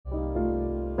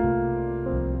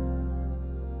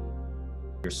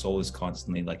Your soul is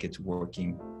constantly like it's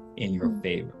working in your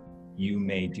favor. You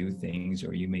may do things,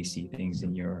 or you may see things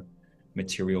in your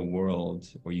material world,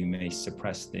 or you may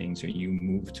suppress things, or you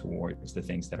move towards the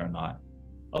things that are not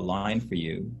aligned for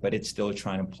you, but it's still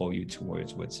trying to pull you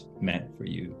towards what's meant for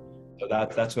you. So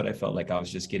that's what I felt like I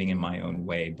was just getting in my own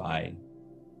way by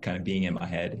kind of being in my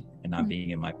head and not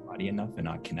being in my body enough and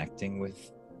not connecting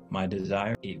with my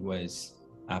desire. It was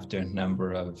after a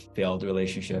number of failed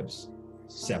relationships,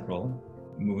 several,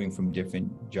 moving from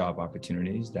different job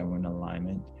opportunities that were in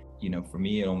alignment. You know, for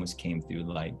me, it almost came through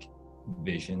like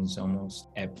visions almost,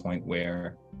 at a point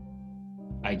where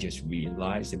I just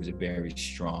realized it was a very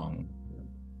strong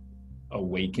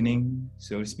awakening,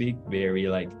 so to speak, very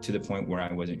like to the point where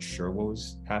I wasn't sure what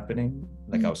was happening.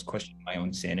 Like I was questioning my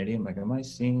own sanity. I'm like, am I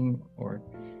seeing or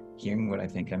hearing what I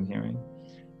think I'm hearing?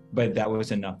 But that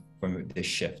was enough for the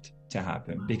shift to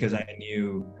happen, because I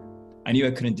knew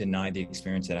I couldn't deny the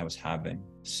experience that I was having.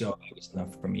 So it was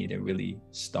enough for me to really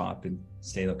stop and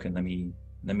say, look, let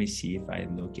me see, if I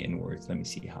look inwards, let me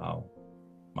see how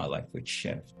my life would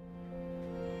shift.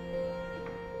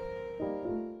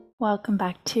 Welcome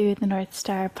back to the North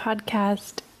Star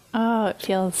podcast. Oh, it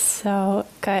feels so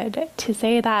good to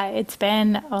say that. It's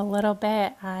been a little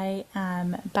bit. I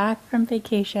am back from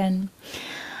vacation.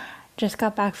 Just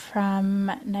got back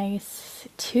from nice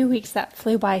 2 weeks that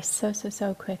flew by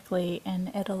so quickly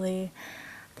in Italy.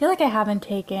 I feel like I haven't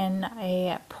taken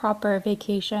a proper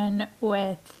vacation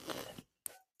with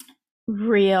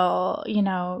real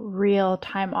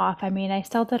time off. I mean, I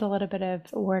still did a little bit of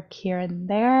work here and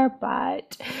there,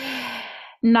 but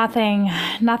nothing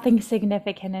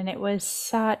significant. And it was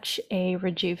such a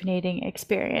rejuvenating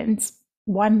experience.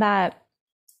 One that,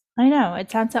 I know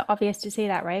it sounds so obvious to say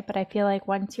that, right? But I feel like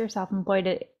once you're self-employed,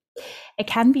 it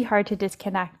can be hard to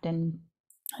disconnect. And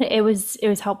it was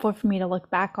helpful for me to look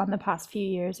back on the past few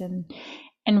years and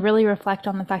really reflect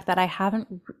on the fact that I haven't,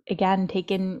 again,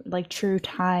 taken like true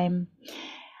time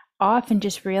off, and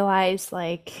just realize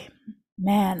like,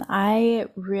 man, I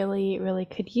really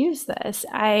could use this.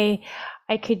 I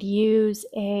could use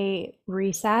a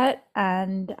reset,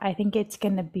 and I think it's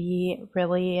going to be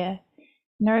really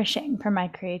nourishing for my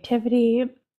creativity,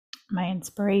 my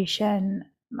inspiration,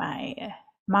 my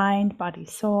mind, body,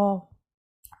 soul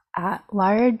at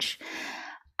large.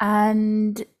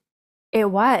 And it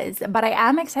was, but I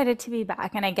am excited to be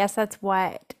back. And I guess that's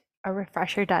what a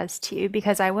refresher does too,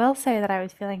 because I will say that I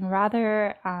was feeling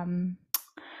rather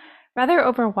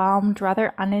overwhelmed,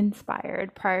 rather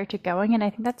uninspired prior to going. And I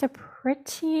think that's a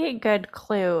pretty good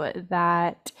clue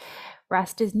that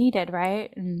rest is needed,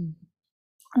 right?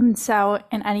 And so,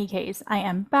 in any case, I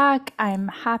am back. I'm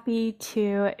happy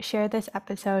to share this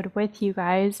episode with you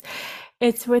guys.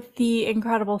 It's with the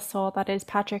incredible soul that is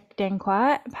Patrick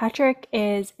Danquah. Patrick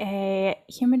is a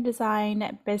human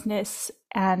design, business,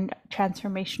 and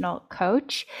transformational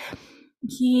coach.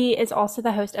 He is also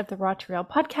the host of the Raw to Real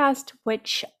podcast,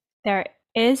 which there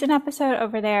is an episode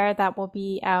over there that will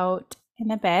be out in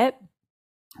a bit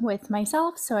with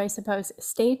myself. So I suppose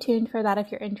stay tuned for that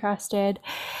if you're interested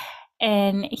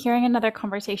in hearing another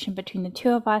conversation between the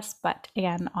two of us, but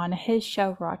again, on his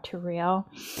show, Raw to Real.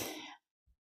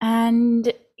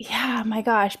 And yeah, my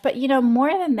gosh, but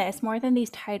more than these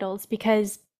titles,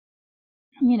 because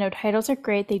titles are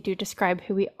great, they do describe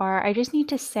who we are. I just need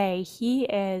to say he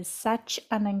is such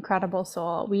an incredible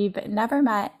soul. We've never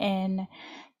met in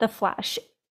the flesh,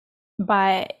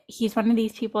 but he's one of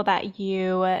these people that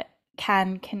you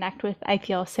can connect with, I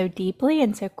feel, so deeply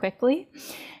and so quickly,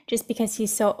 just because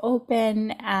he's so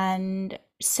open and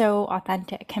so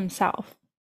authentic himself.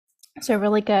 So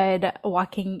really good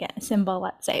walking symbol,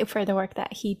 let's say, for the work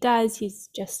that he does. You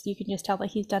can just tell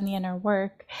that he's done the inner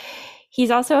work.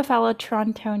 He's also a fellow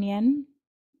Torontonian,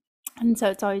 and so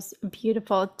it's always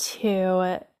beautiful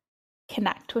to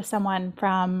connect with someone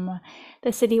from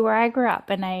the city where I grew up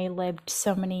and I lived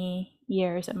so many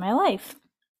years of my life.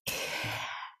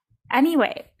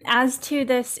 Anyway, as to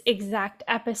this exact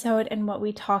episode and what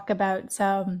we talk about,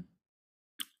 so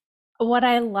what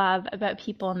I love about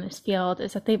people in this field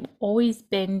is that they've always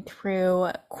been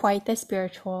through quite the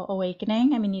spiritual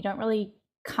awakening. I mean, you don't really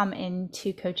come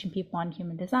into coaching people on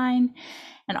human design,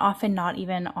 and often not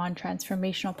even on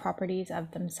transformational properties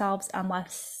of themselves,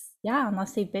 unless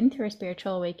they've been through a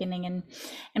spiritual awakening.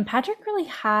 And Patrick really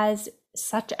has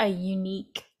such a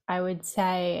unique, I would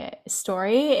say,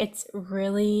 story. It's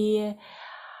really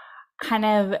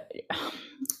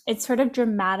it's sort of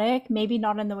dramatic, maybe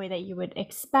not in the way that you would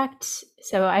expect.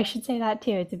 So I should say that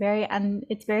too.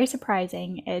 It's very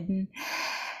surprising, and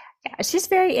yeah, it's just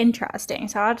very interesting.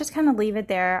 So I'll just kind of leave it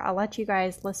there. I'll let you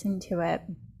guys listen to it.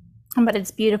 But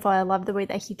it's beautiful. I love the way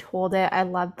that he told it. I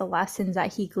love the lessons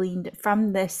that he gleaned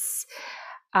from this,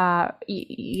 want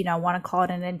to call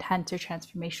it an intense or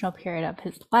transformational period of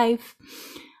his life.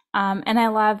 And I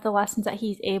love the lessons that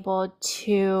he's able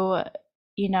to,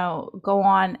 go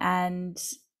on and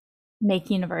make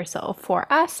universal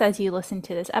for us as you listen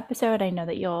to this episode. I know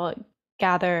that you'll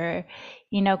gather,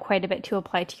 quite a bit to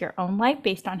apply to your own life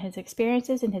based on his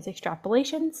experiences and his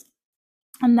extrapolations.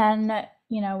 And then,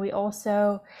 we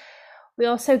also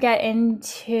get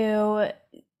into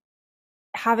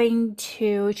having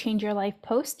to change your life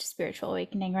post spiritual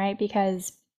awakening, right?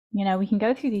 Because, we can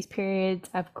go through these periods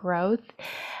of growth,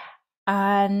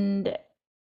 and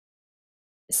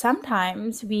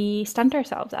sometimes we stunt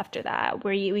ourselves after that,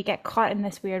 where we get caught in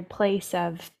this weird place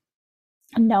of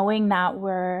knowing that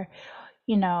we're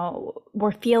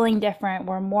feeling different,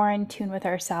 we're more in tune with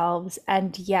ourselves,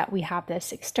 and yet we have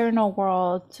this external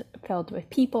world filled with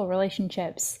people,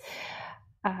 relationships,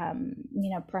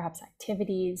 perhaps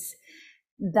activities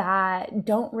that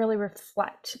don't really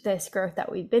reflect this growth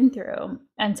that we've been through.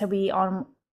 And so we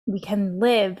can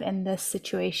live in this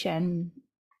situation,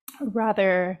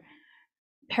 rather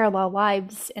parallel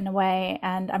lives in a way.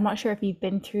 And I'm not sure if you've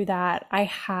been through that. I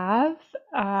have,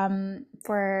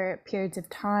 for periods of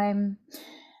time.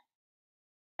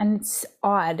 And it's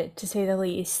odd, to say the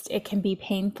least. It can be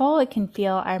painful.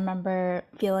 I remember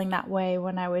feeling that way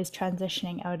when I was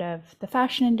transitioning out of the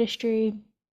fashion industry.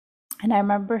 And I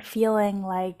remember feeling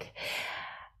like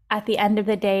at the end of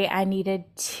the day, I needed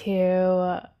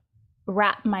to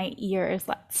wrap my ears,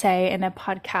 let's say, in a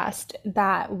podcast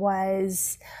that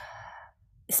was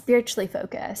spiritually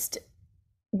focused.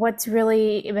 What's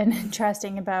really been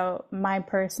interesting about my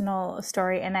personal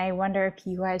story, and I wonder if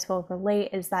you guys will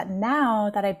relate, is that now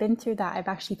that I've been through that, I've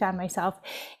actually found myself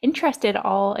interested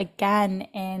all again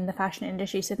in the fashion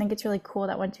industry. So I think it's really cool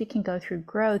that once we can go through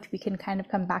growth, we can kind of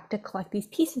come back to collect these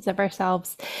pieces of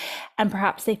ourselves, and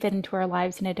perhaps they fit into our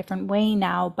lives in a different way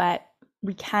now, but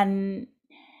we can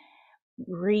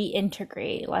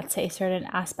reintegrate, let's say, certain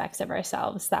aspects of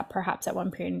ourselves that perhaps at one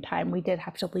period in time we did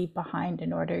have to leave behind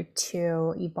in order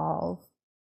to evolve.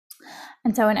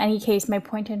 And so in any case, my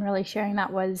point in really sharing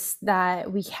that was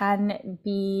that we can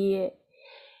be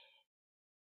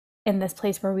in this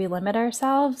place where we limit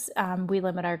ourselves, we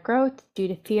limit our growth due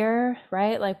to fear,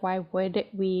 right? Like, why would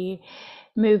we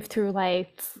move through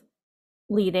life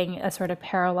leading a sort of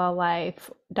parallel life,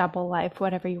 double life,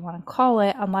 whatever you want to call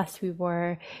it, unless we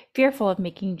were fearful of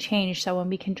making change? So when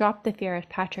we can drop the fear, as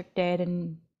Patrick did,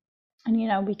 and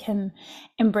we can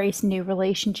embrace new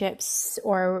relationships,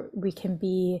 or we can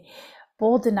be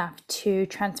bold enough to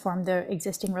transform the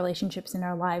existing relationships in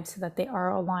our lives so that they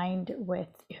are aligned with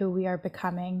who we are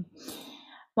becoming.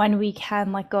 When we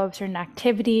can let go of certain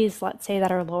activities, let's say,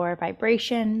 that are lower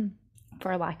vibration,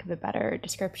 for lack of a better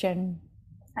description,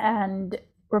 and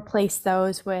replace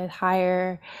those with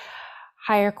higher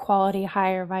quality,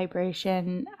 higher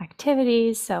vibration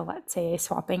activities. So let's say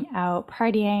swapping out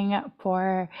partying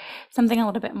for something a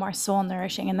little bit more soul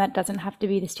nourishing. And that doesn't have to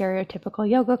be the stereotypical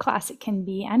yoga class. It can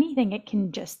be anything. It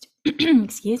can just,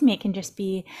 excuse me, it can just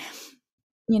be,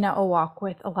 a walk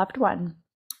with a loved one,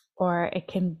 or it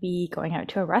can be going out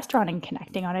to a restaurant and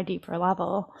connecting on a deeper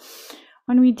level.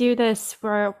 When we do this,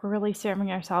 we're really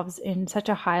serving ourselves in such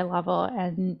a high level,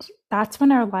 and that's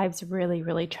when our lives really,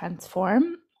 really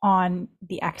transform on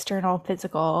the external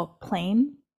physical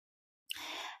plane.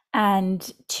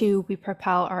 And two, we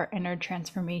propel our inner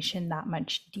transformation that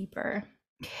much deeper.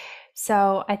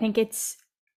 So I think it's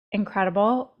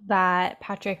incredible that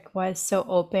Patrick was so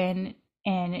open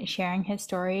in sharing his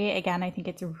story. Again, I think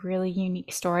it's a really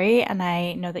unique story, and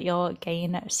I know that you'll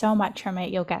gain so much from it.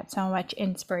 You'll get so much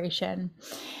inspiration.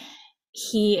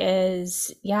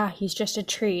 He's just a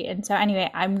treat. And so anyway,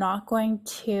 I'm not going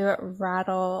to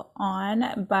rattle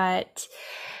on, but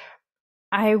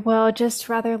I will just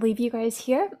rather leave you guys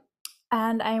here.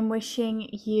 And I'm wishing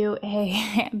you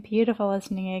a beautiful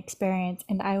listening experience,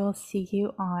 and I will see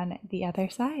you on the other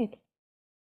side.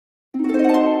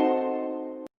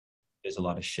 There's a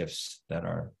lot of shifts that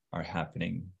are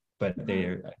happening, but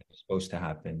they're supposed to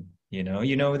happen.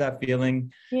 That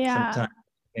feeling. Yeah. Sometimes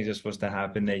things are supposed to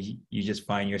happen that you just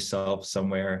find yourself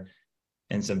somewhere,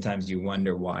 and sometimes you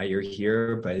wonder why you're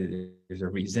here, but there's a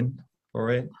reason for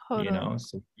it. Totally.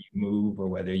 So you move, or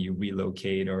whether you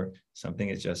relocate or something.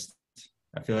 It's just,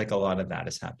 I feel like a lot of that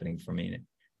is happening for me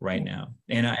right now,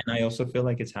 and I also feel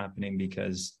like it's happening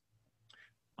because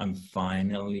I'm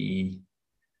finally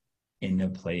in a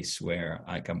place where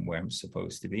I'm where I'm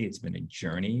supposed to be. It's been a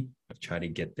journey of trying to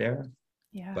get there.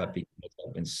 Yeah. But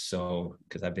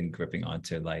because I've been gripping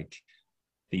onto like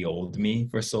the old me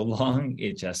for so long,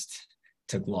 it just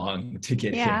took long to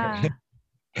get here. Yeah.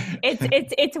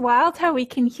 It's wild how we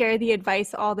can hear the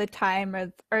advice all the time,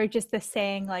 or just the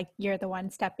saying like you're the one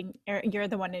stepping, or you're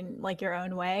the one in like your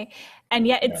own way. And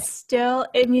yet Yeah. it's still,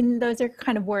 I mean, those are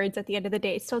kind of words at the end of the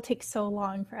day. It still takes so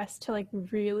long for us to like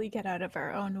really get out of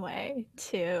our own way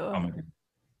Oh my God.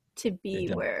 to It be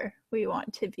does. where we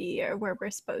want to be, or where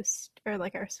we're supposed, or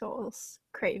like our soul's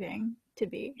craving to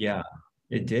be. Yeah,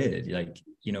 it did. Like,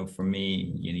 for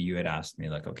me, you had asked me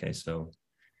like, okay, so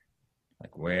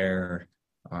like where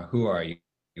who are you?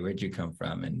 Where'd you come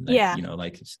from? And like, Yeah.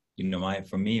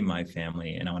 for me, my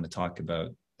family, and I want to talk about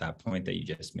that point that you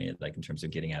just made, like in terms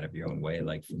of getting out of your own way.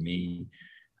 Like for me,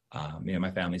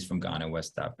 my family's from Ghana,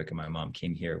 West Africa. My mom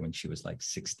came here when she was like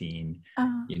 16.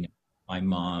 Oh, You know, my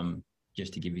mom,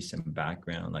 just to give you some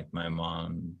background, like my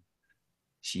mom,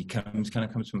 she comes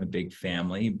from a big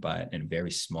family, but in a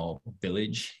very small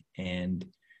village. And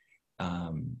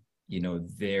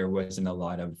there wasn't a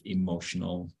lot of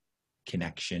emotional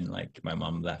connection. Like my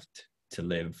mom left to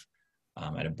live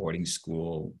at a boarding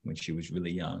school when she was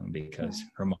really young because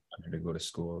right. her mom wanted her to go to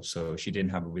school. So she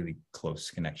didn't have a really close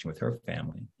connection with her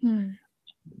family. Hmm.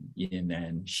 And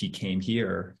then she came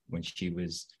here when she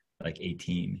was like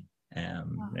 18. Wow.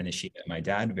 And then she met my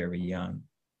dad very young.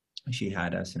 She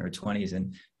had us in her 20s,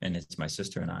 and it's my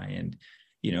sister and I. And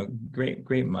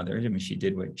great mother. I mean, she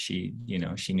did what she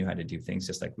knew how to do things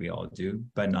just like we all do,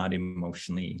 but not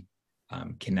emotionally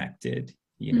connected.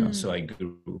 So Hmm. I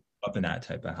grew up in that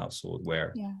type of household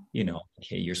where Yeah.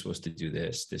 okay, you're supposed to do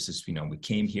this. This is, we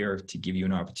came here to give you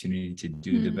an opportunity to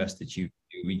do the Hmm. best that you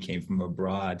do. We came from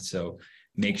abroad, so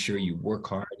make sure you work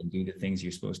hard and do the things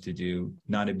you're supposed to do.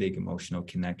 Not a big emotional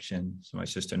connection. So my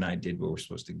sister and I did what we're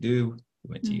supposed to do. We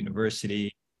went to Hmm. university,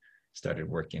 started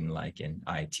working like in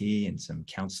IT and some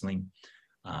counseling,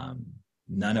 um,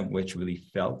 none of which really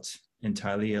felt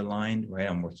entirely aligned, right?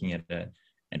 I'm working at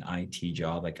an IT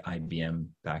job like IBM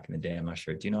back in the day. I'm not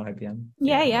sure. Do you know IBM?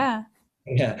 Yeah, Yeah, right. yeah.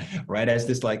 Yeah, right. As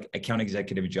this like account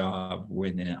executive job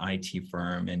within an IT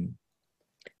firm, and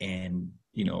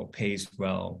pays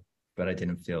well, but I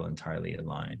didn't feel entirely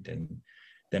aligned. And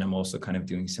then I'm also kind of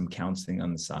doing some counseling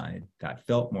on the side that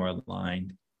felt more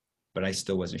aligned, but I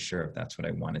still wasn't sure if that's what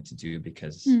I wanted to do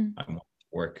because Hmm. I wanted to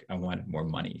work. I wanted more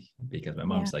money because my Yeah.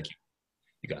 mom's like,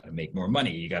 you got to make more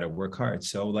money. You got to work hard.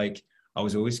 So like I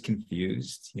was always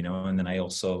confused, and then I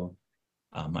also,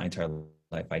 my entire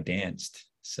life, I danced.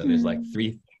 So there's like Hmm.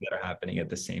 three things that are happening at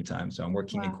the same time. So I'm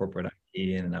working in Wow. corporate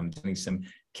IT, and I'm doing some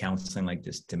counseling, like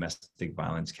this domestic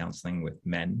violence counseling with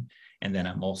men. And then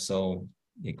I'm also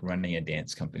like running a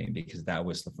dance company because that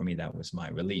was, for me, that was my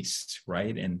release.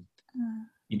 Right. And Uh,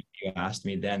 you asked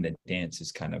me then that dance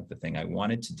is kind of the thing I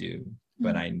wanted to do,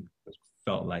 but hmm. I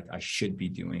felt like I should be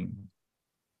doing,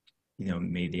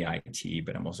 maybe IT,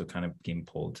 but I'm also kind of being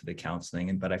pulled to the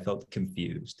counseling. But I felt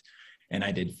confused. And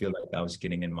I did feel like I was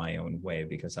getting in my own way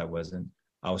because I was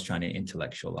trying to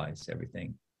intellectualize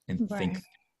everything and think Right.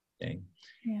 thing.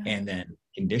 Yeah. And then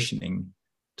conditioning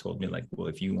told me like, well,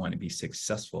 if you want to be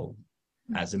successful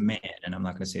as a man, and I'm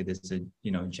not going to say this is a,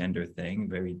 gender thing,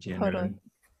 very gender, Totally.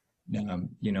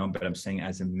 but I'm saying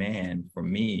as a man, for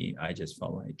me, I just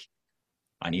felt like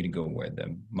I need to go where the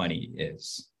money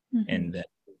is. Hmm. And then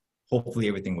hopefully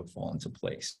everything would fall into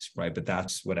place, right? But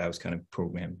that's what I was kind of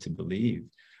programmed to believe.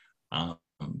 Um,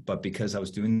 but because I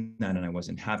was doing that and I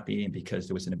wasn't happy, and because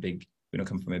there wasn't we don't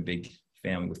come from a big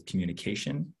family with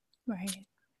communication, Right.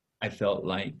 I felt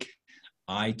like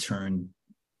I turned,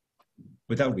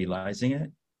 without realizing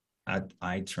it,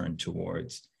 I turned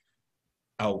towards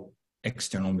out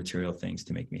external material things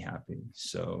to make me happy.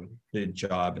 So the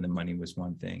job and the money was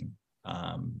one thing.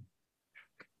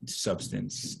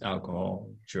 Substance, alcohol,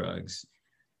 drugs,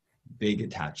 big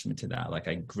attachment to that. Like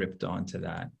I gripped onto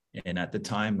that. And at the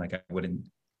time, like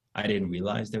I didn't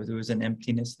realize there was an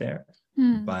emptiness there,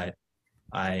 Hmm. but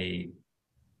I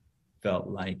felt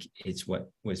like it's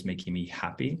what was making me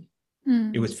happy. It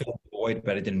Hmm. was filling a void,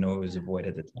 but I didn't know it was a void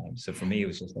at the time. So for me, it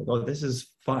was just like, oh, this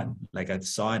is fun. Like I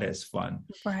saw it as fun.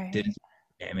 Right. Didn't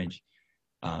damage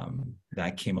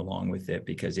that came along with it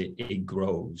because it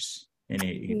grows, and the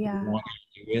Yeah. longer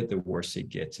you do it, the worse it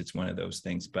gets. It's one of those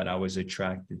things. But I was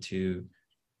attracted to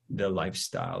the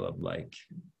lifestyle of like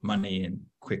money and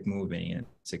quick moving and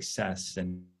success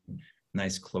and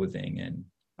nice clothing and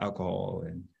alcohol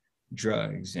and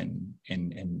drugs, and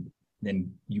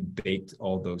then you baked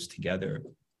all those together.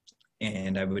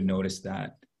 And I would notice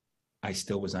that I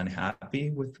still was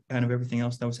unhappy with kind of everything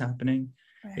else that was happening.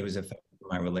 It Right. was affecting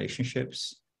my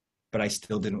relationships, but I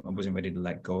wasn't ready to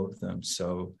let go of them.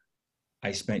 So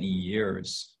I spent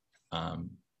years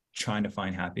trying to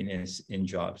find happiness in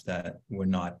jobs that were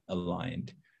not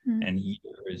aligned. and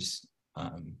years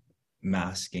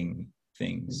masking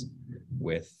things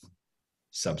with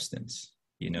substance,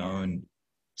 and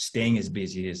staying as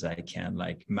busy as I can,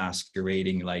 like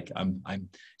masquerading like I'm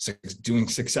doing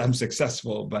success, I'm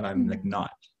successful, but I'm like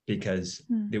not, because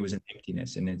there was an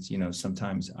emptiness. And it's,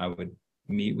 sometimes I would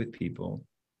meet with people,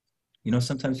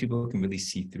 sometimes people can really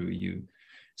see through you.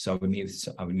 So I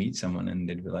would meet someone and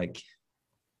they'd be like,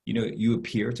 you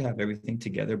appear to have everything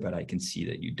together, but I can see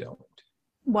that you don't.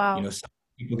 Wow. Some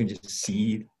people can just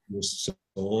see your soul.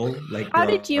 Like How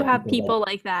there did you are have people people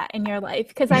like that in your life?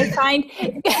 Because I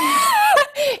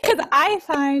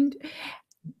find,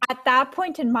 at that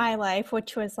point in my life,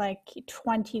 which was like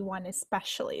 21,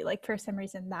 especially, like for some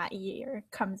reason that year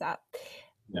comes up,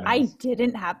 I yes.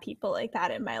 didn't have people like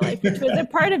that in my life, which was a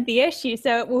part of the issue.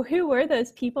 So, well, who were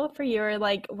those people for you? Or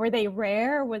like, were they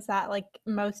rare? Was that like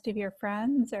most of your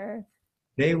friends, or?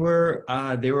 They were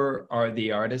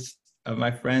the artists of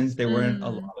my friends. There weren't a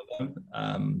lot Mm, of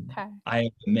them. okay. I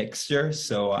have a mixture,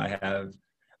 so I have,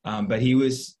 but he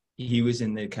was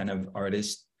in the kind of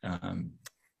artist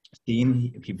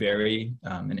scene. He very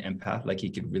an empath, like he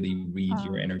could really read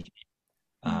your Oh, energy.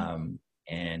 mm,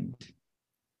 And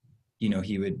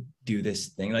he would do this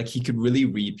thing, like he could really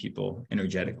read people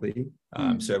energetically. So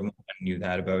mm, everyone knew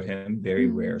that about him. Very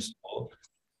rare mm, soul.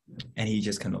 And he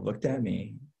just kind of looked at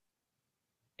me,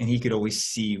 and he could always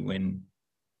see when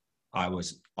I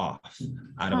was off,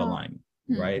 out of oh, alignment,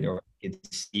 right? mm, Or he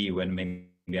could see when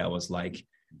maybe I was like,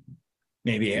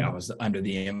 maybe I was under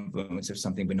the influence of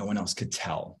something, but no one else could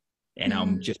tell. And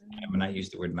I'm mm, just, when I use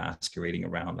the word masquerading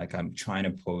around, like I'm trying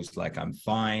to pose like I'm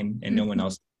fine and no one mhm.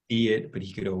 else see it, but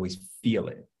he could always feel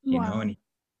it, Wow. and he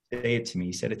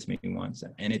said it to me once,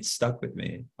 and it stuck with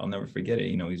me. I'll never forget it.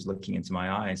 He was looking into my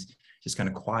eyes, just kind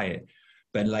of quiet,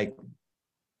 but like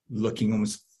looking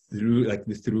almost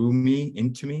through me,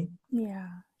 into me. Yeah.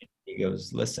 He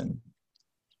goes, listen,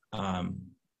 um,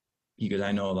 he goes,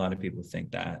 I know a lot of people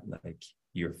think that like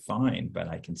you're fine, but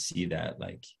I can see that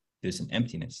like there's an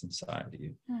emptiness inside of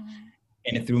you. Mm,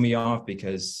 And it threw me off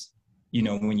because,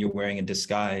 when you're wearing a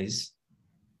disguise,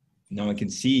 no one can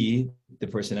see the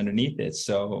person underneath it.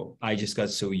 So I just got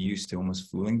so used to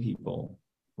almost fooling people,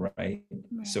 right?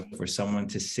 So right. for someone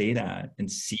to say that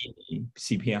and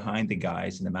see behind the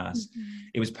guys in the mask, Mhm.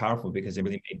 it was powerful because it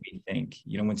really made me think,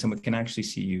 when someone can actually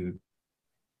see you,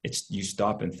 you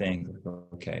stop and think,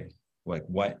 okay, like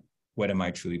what am I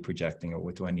truly projecting, or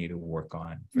what do I need to work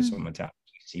on for Mm. someone to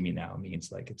actually see me now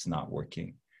means like it's not working,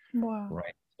 Wow.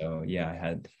 right? So yeah, I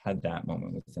had that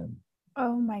moment with him.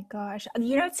 Oh my gosh.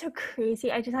 It's so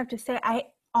crazy. I just have to say,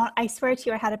 I swear to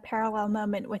you, I had a parallel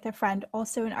moment with a friend,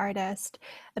 also an artist,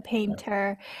 a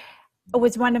painter. It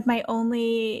was one of my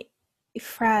only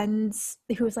friends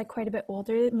who was like quite a bit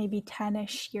older, maybe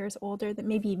 10-ish years older, that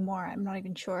maybe more, I'm not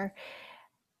even sure.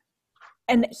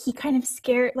 And he kind of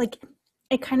scared, like,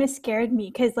 it kind of scared me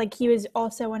because like he was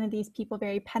also one of these people,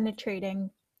 very penetrating,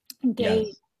 gay,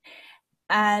 Yes.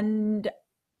 and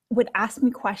would ask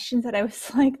me questions that I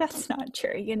was like, that's not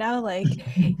true,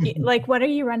 like what are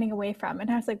you running away from?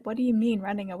 And I was like, what do you mean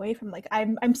running away from? Like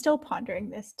I'm still pondering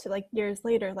this to like years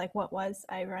later, like what was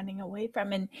I running away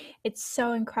from? And it's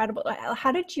so incredible.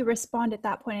 How did you respond at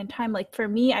that point in time? Like for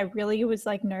me, I really was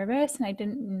like nervous and I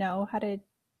didn't know how to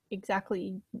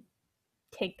exactly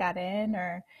take that in,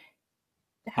 or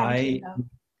how did you I go?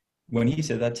 When he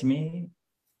said that to me,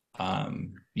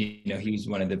 he was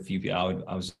one of the few people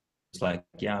I was like,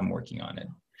 yeah, I'm working on it.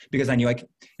 Because I knew, like,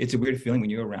 it's a weird feeling when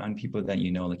you're around people that,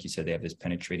 like you said, they have this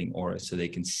penetrating aura, so they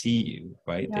can see you,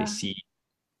 right? They Yeah. see,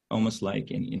 almost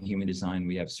like in human design,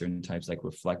 we have certain types like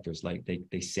reflectors, like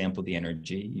they sample the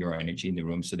energy, your energy in the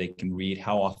room, so they can read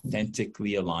how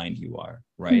authentically aligned you are,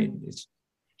 right? Mm.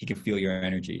 He can feel your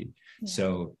energy. Yeah.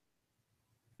 So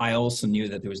I also knew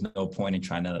that there was no point in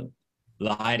trying to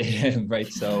lie to him, right?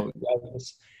 So,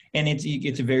 and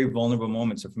it's a very vulnerable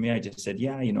moment. So for me, I just said,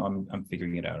 yeah, I'm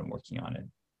figuring it out. I'm working on it.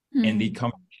 And the Mm.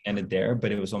 conversation ended there,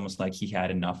 but it was almost like he had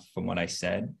enough from what I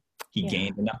said. He Yeah.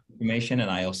 gained enough information, and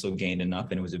I also gained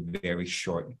enough, and it was a very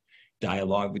short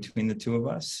dialogue between the two of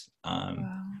us,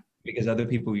 Wow. because other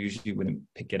people usually wouldn't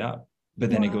pick it up. But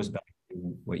then it Wow. goes back to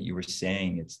what you were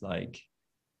saying. It's like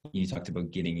you talked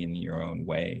about getting in your own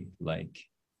way, like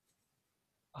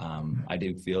I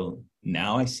do feel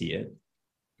now I see it,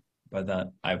 but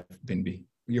that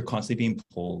you're constantly being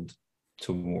pulled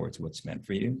towards what's meant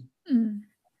for you. Mm.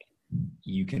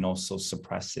 You can also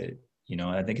suppress it.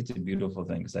 I think it's a beautiful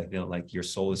thing because I feel like your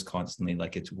soul is constantly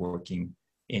like it's working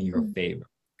in your Mm. favor,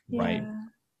 right? Yeah.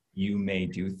 You may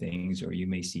do things, or you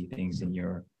may see things in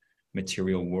your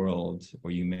material world,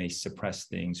 or you may suppress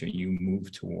things, or you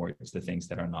move towards the things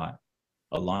that are not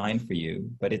aligned for you,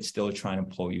 but it's still trying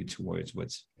to pull you towards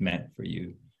what's meant for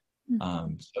you.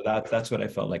 So that's what I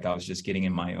felt like I was just getting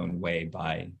in my own way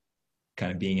by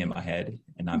kind of being in my head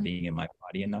and not being in my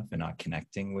body enough and not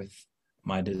connecting with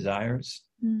my desires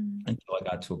until I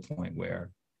got to a point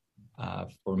where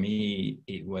for me,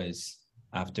 it was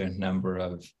after a number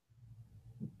of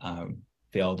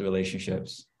failed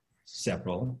relationships,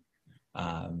 several.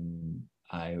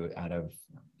 I, out of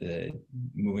the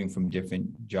moving from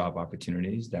different job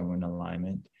opportunities that were in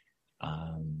alignment,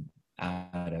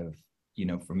 out of,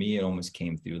 for me, it almost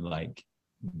came through like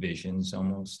visions,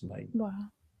 almost like, Wow.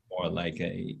 or like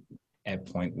a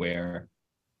point where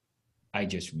I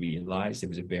just realized it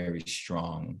was a very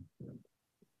strong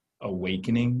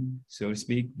awakening, so to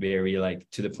speak, very like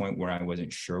to the point where I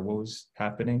wasn't sure what was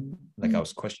happening. Like I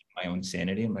was questioning my own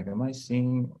sanity. I'm like, am I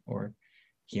seeing or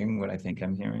hearing what I think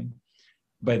I'm hearing?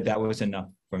 But that was enough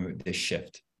for the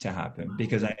shift to happen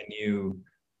because I knew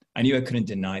I couldn't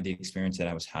deny the experience that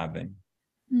I was having.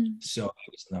 So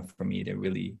it was enough for me to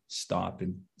really stop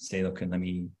and say, okay, let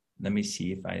me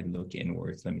see if I look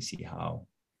inwards, let me see how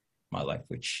my life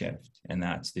would shift. And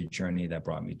that's the journey that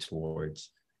brought me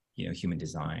towards, human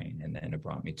design. And then it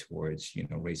brought me towards,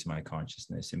 raising my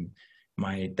consciousness, and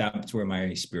that's where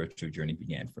my spiritual journey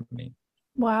began for me.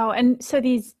 Wow. And so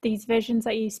these visions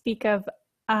that you speak of,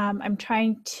 I'm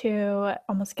trying to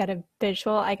almost get a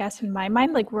visual, I guess, in my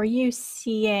mind. Like, were you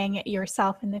seeing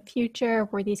yourself in the future?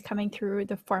 Were these coming through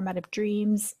the format of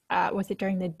dreams? Was it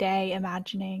during the day,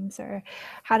 imaginings, or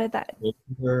how did that?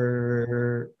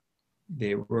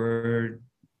 They were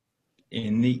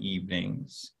in the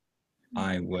evenings.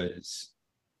 I was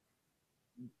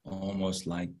almost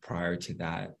like prior to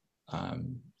that,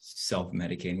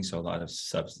 self-medicating, so a lot of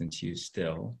substance use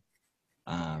still.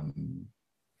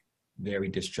 Very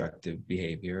destructive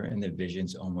behavior, and the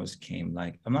visions almost came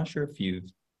like, I'm not sure if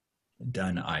you've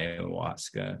done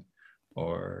ayahuasca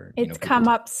or It's come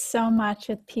up so much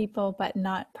with people, but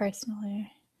not personally.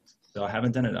 So I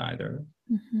haven't done it either.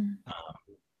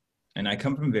 And I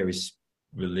come from a very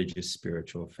religious,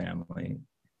 spiritual family,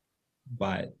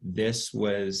 but this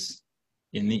was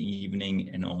in the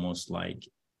evening and almost like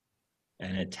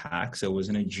an attack. So it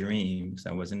wasn't a dream, because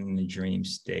I wasn't in a dream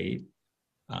state.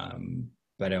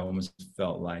 But I almost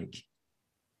felt like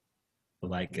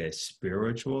a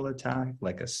spiritual attack,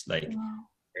 where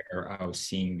I was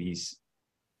seeing these,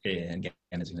 and again,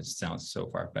 it's going to sound so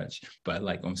far-fetched, but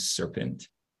like on serpent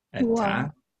attack.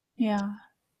 Wow. Yeah.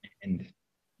 And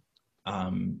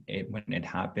when it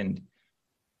happened,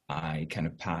 I kind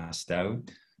of passed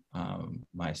out.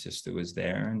 My sister was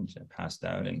there and I passed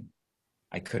out, and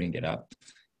I couldn't get up,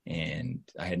 and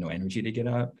I had no energy to get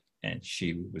up. And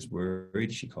she was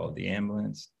worried. She called the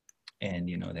ambulance, and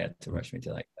they had to rush me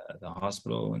to like the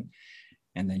hospital,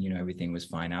 and then everything was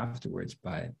fine afterwards.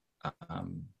 But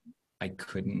I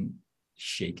couldn't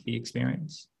shake the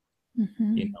experience.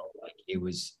 Like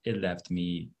it left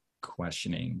me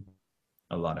questioning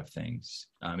a lot of things.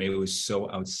 It was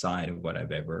so outside of what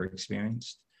I've ever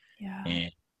experienced. Yeah.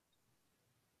 And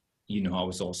I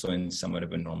was also in somewhat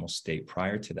of a normal state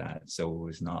prior to that, so it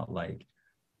was not like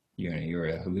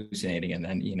you're hallucinating, and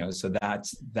then so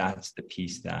that's the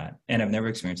piece that, and I've never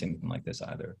experienced anything like this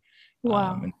either.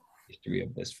 Wow. In the history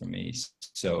of this for me.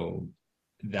 So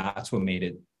that's what made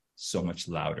it so much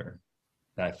louder.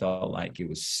 That I felt like it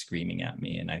was screaming at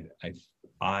me, and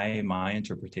my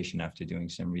interpretation after doing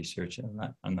some research, and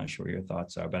I'm not sure what your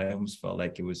thoughts are, but I almost felt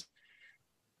like it was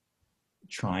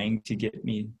trying to get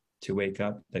me to wake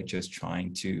up, like just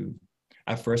trying to.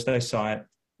 At first, I saw it.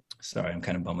 Sorry, I'm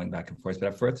kind of bumbling back and forth. But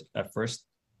at first,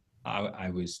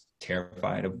 I was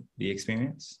terrified of the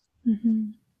experience.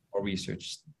 Or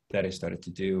research that I started to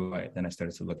do, then I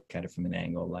started to look at it from an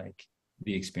angle like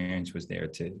the experience was there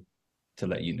to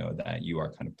let you know that you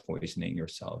are kind of poisoning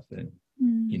yourself, and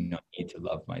I need to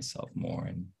love myself more,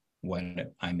 and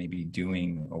what I may be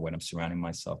doing or what I'm surrounding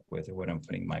myself with or what I'm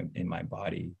putting in my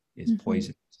body is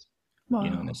poisonous. Wow.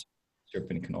 And the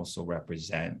serpent can also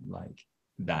represent like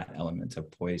that element of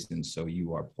poison. So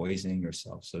you are poisoning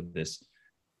yourself. So this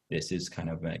is kind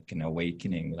of like an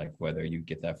awakening, like whether you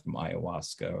get that from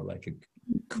ayahuasca or like a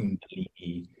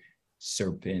kundalini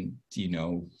serpent,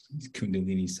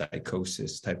 kundalini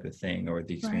psychosis type of thing, or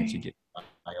the experience you get from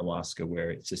ayahuasca, where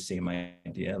it's the same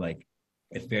idea. Like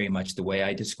it's very much the way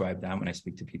I describe that when I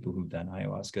speak to people who've done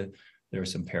ayahuasca. There are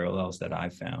some parallels that I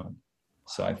found.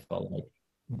 So I felt like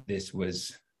this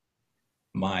was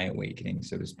my awakening,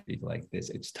 so to speak, like this.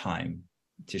 It's time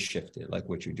to shift it. Like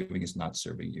what you're doing is not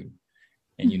serving you,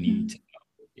 and you need to,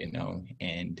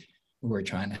 and we're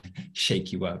trying to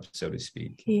shake you up, so to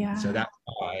speak. Yeah. So that's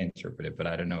how I interpret it. But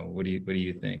I don't know. What do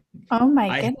you think? Oh my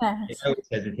I goodness. always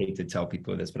hesitate to tell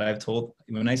people this, but I've told,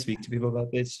 when I speak to people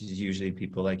about this, it's usually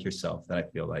people like yourself that I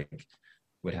feel like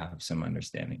would have some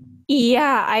understanding.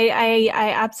 Yeah, I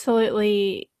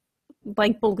absolutely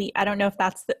like believe, I don't know if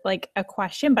that's like a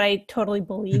question, but I totally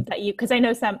believe that you, because I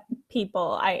know some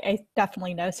people, I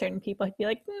definitely know certain people who'd be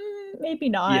like, maybe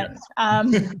not.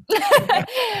 Yes.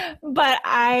 But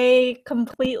I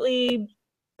completely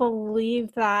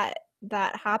believe that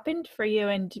that happened for you,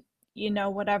 and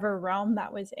whatever realm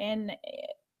that was in,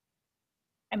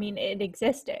 I mean, it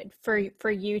existed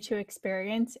for you to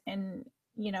experience in,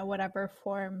 whatever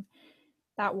form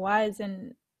that was.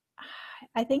 And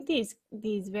I think these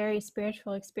very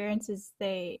spiritual experiences,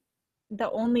 the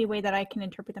only way that I can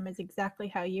interpret them is exactly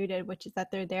how you did, which is that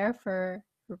they're there for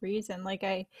a reason. Like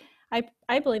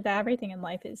I believe that everything in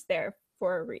life is there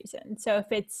for a reason. So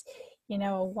if it's,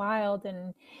 a wild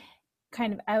and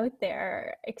kind of out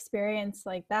there experience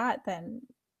like that, then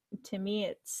to me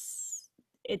it's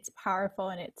powerful,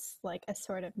 and it's like a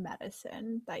sort of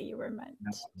medicine that you were meant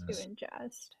to Yes.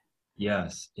 ingest.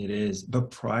 Yes, it is.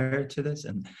 But prior to this,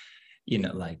 and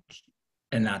like,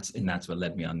 and that's what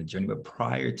led me on the journey. But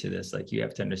prior to this, like, you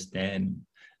have to understand,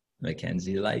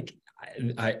 Mackenzie, like,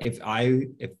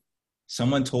 if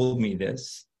someone told me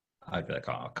this, I'd be like,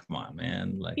 oh, come on,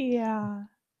 man. Like, Yeah.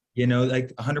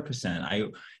 like 100%. And I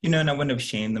wouldn't have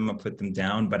shamed them or put them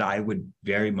down, but I would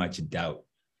very much doubt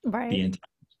the Right. intent,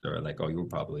 or like, oh, you were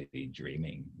probably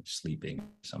dreaming, sleeping, or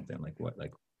something. Like, what?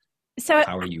 Like, So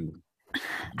how are you?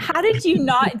 how did you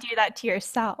not do that to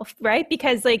yourself, right?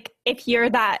 Because like if you're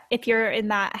in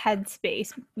that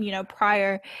headspace,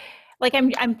 prior, like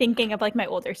I'm thinking of like my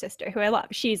older sister who I love.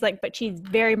 She's like, but she's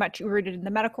very much rooted in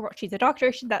the medical world. She's a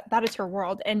doctor. That is her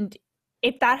world. And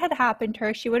if that had happened to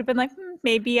her, she would have been like,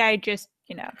 maybe I just,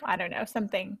 I don't know,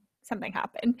 something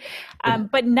happened.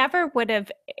 But never would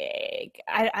have.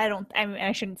 I don't. I mean,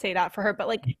 I shouldn't say that for her, but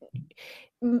like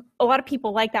a lot of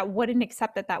people like that wouldn't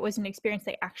accept that that was an experience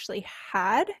they actually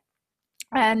had,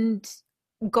 and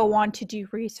go on to do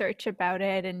research about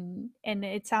it. And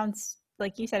it sounds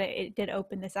like you said it did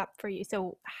open this up for you.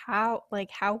 So how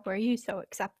were you so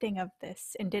accepting of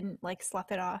this and didn't like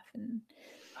slough it off? And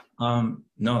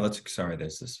No, that's, sorry,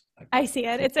 there's this like, I see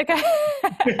it, it's okay.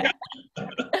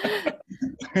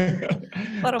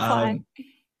 Little fly. um,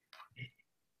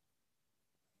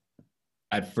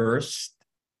 at first,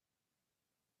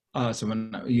 so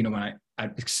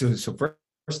first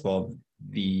of all,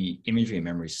 the imagery and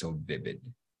memory is so vivid,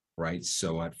 right?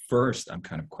 So at first I'm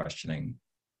kind of questioning,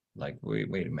 like,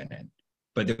 wait a minute,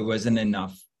 but there wasn't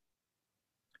enough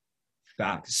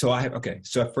facts. So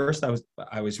at first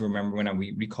I was remember when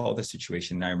we recall the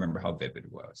situation, and I remember how vivid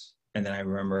it was, and then I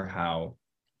remember how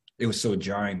it was so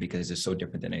jarring because it's so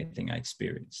different than anything I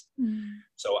experienced.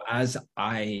 So as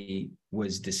I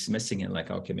was dismissing it, like,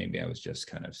 okay, maybe I was just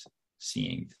kind of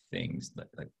seeing things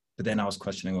like, but then I was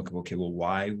questioning, okay, well,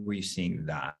 why were you seeing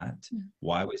that?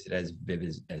 Why was it as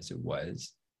vivid as it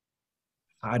was?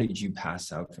 How did you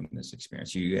pass out from this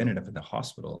experience? You ended up in the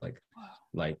hospital,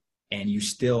 like, and you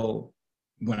still,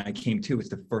 when I came to, it's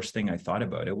the first thing I thought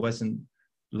about. It wasn't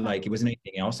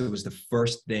anything else. It was the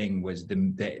first thing, was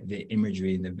the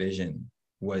imagery and the vision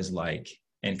was like,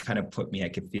 and kind of put me, I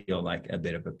could feel like a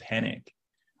bit of a panic.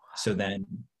 So then,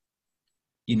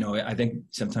 I think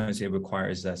sometimes it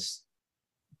requires us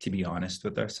to be honest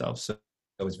with ourselves. So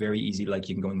it was very easy, like,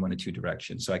 you can go in one or two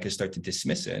directions. So I could start to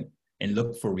dismiss it and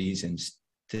look for reasons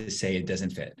to say it doesn't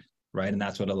fit, right? And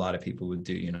that's what a lot of people would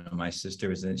do. My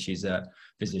sister she's a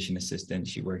physician assistant.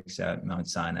 She works at Mount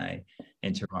Sinai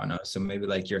in Toronto. So maybe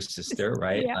like your sister,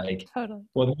 right? Yeah, Like, totally.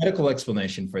 well, the medical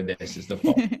explanation for this is the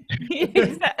fault.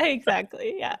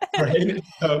 Exactly, yeah. Right?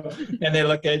 So, and they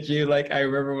look at you like, I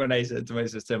remember when I said to my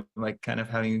sister, I'm like, kind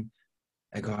of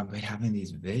I go, I'm having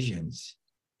these visions.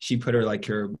 She put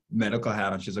her medical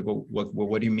hat on. She's like, well,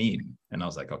 what do you mean? And I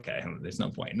was like, okay, there's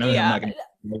no point. No, I'm Yeah. not going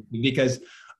to, because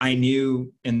I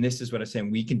knew, and this is what I'm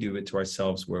saying, we can do it to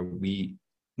ourselves, where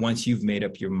once you've made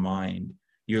up your mind,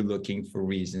 you're looking for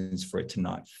reasons for it to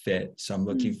not fit. So I'm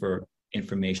looking for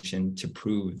information to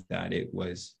prove that it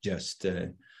was just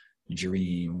a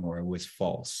dream or it was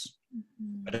false.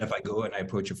 But if I go and I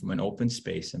approach it from an open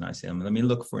space and I say, let me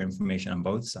look for information on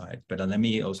both sides, but let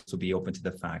me also be open to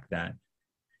the fact that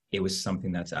it was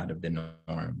something that's out of the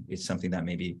norm. It's something that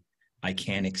maybe I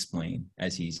can't explain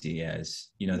as easy as,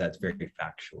 that's very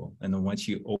factual. And then once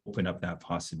you open up that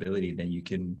possibility, then you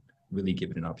can really give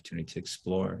it an opportunity to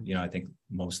explore. I think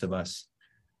most of us,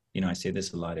 I say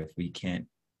this a lot, if we can't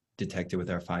detect it with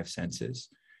our five senses,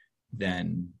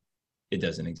 then it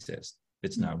doesn't exist.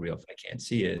 It's not real. If I can't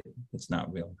see it, it's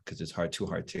not real, because it's too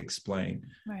hard to explain.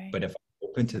 Right. But if I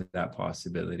open to that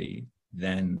possibility,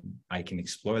 then I can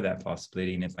explore that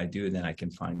possibility. And if I do, then I can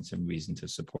find some reason to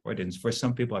support it. And for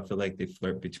some people, I feel like they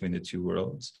flirt between the two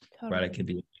worlds, right? I can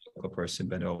be a medical person,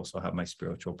 but I also have my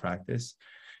spiritual practice.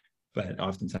 But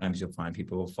oftentimes you'll find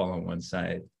people will fall on one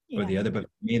side or the other. But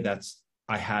for me,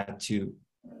 I had to,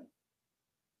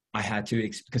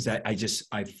 because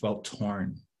I felt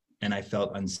torn and I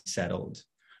felt unsettled.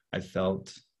 I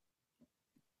felt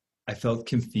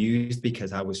confused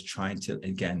because I was trying to,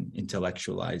 again,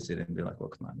 intellectualize it and be like, well,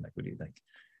 come on, like, what do you like?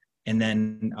 And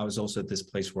then I was also at this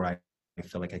place where I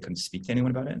felt like I couldn't speak to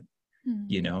anyone about it,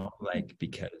 you know, like,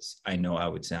 because I know I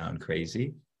would sound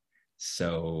crazy.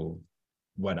 So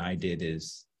what I did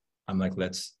is I'm like,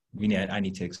 I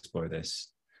need to explore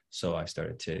this. So I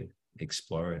started to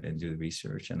explore it and do the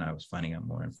research, and I was finding out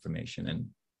more information,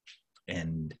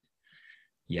 and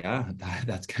yeah,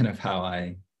 that's kind of how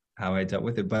I dealt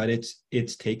with it. But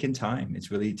it's taken time.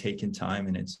 It's really taken time,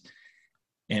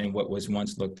 and what was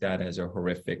once looked at as a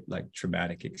horrific, like,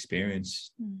 traumatic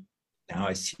experience, now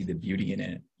I see the beauty in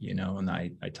it, you know. And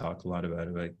I talk a lot about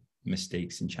it, like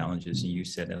mistakes and challenges, and you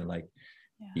said it, like,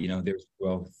 you know, there's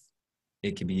growth.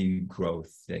 It can be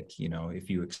growth, like, you know, if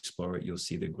you explore it, you'll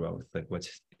see the growth, like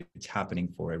it's happening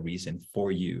for a reason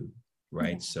for you,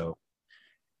 right? So,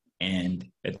 and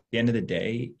at the end of the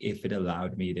day, if it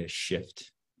allowed me to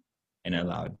shift and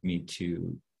allowed me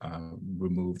to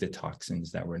remove the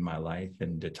toxins that were in my life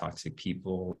and the toxic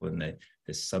people and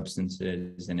the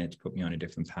substances, and it's put me on a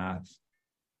different path,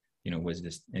 you know, was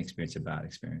this an experience, a bad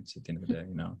experience at the end of the day,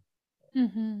 you know?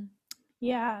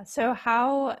 Yeah. So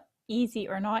how easy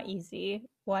or not easy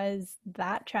was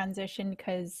that transition?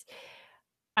 Because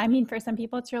I mean, for some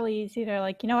people, it's really easy. They're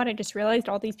like, you know what? I just realized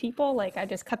all these people, like, I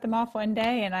just cut them off one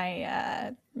day and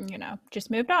I, you know,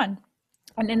 just moved on.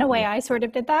 And in a way, I sort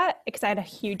of did that because I had a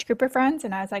huge group of friends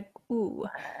and I was like, ooh,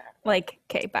 like,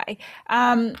 okay, bye.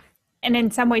 And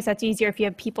in some ways, that's easier if you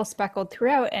have people speckled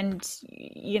throughout. And,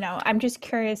 you know, I'm just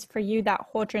curious for you, that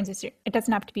whole transition, it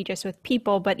doesn't have to be just with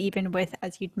people, but even with,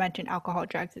 as you'd mentioned, alcohol,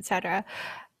 drugs, etc.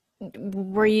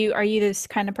 Are you this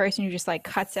kind of person who just like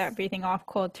cuts everything off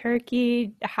cold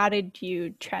turkey? How did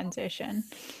you transition?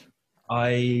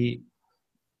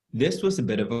 This was a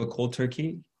bit of a cold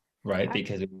turkey, right? Okay.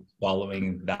 Because it was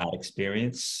following that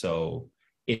experience. So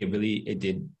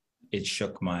it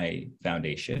shook my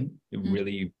foundation. It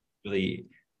really, really,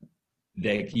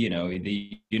 like, you know,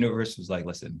 the universe was like,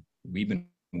 listen, we've been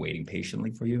waiting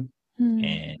patiently for you,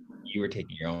 and you were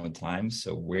taking your own time.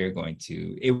 So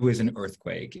it was an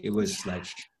earthquake. It was like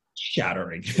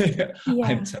shattering.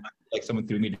 I'm telling you, like someone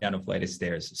threw me down a flight of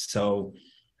stairs. So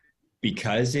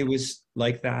because it was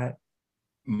like that,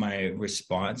 my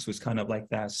response was kind of like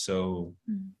that. So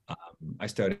I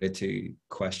started to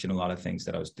question a lot of things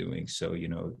that I was doing. So, you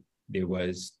know, there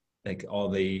was like all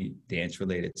the dance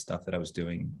related stuff that I was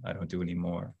doing, I don't do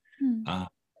anymore.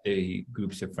 The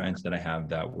groups of friends that I have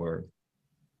that were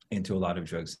into a lot of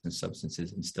drugs and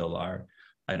substances and still are,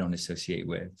 I don't associate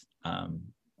with. And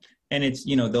it's,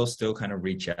 you know, they'll still kind of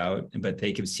reach out, but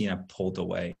they can see I'm pulled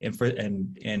away.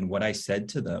 And what I said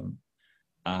to them,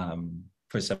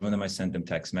 for some of them, I sent them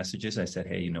text messages. I said,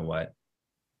 hey, you know what?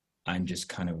 I'm just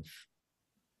kind of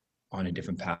on a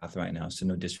different path right now. So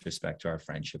no disrespect to our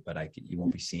friendship, but you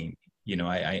won't be seeing, you know,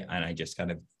 I just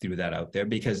kind of threw that out there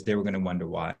because they were going to wonder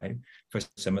why. For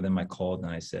some of them, I called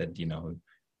and I said, you know,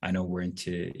 I know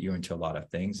you're into a lot of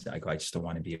things. I just don't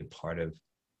want to be a part of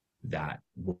that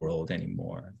world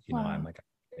anymore. You know, I'm like,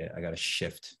 I got to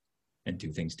shift and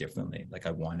do things differently. Like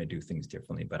I want to do things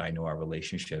differently, but I know our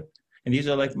relationship, and these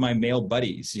are like my male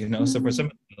buddies, you know? So for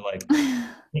some people, like,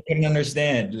 they couldn't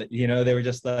understand, you know, they were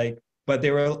just like, but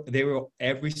they were,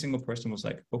 every single person was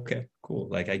like, okay, cool.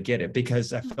 Like, I get it,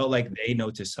 because I felt like they know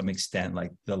to some extent,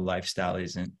 like the lifestyle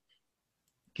isn't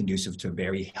conducive to a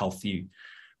very healthy,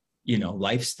 you know,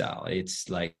 lifestyle. It's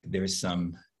like, there's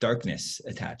some darkness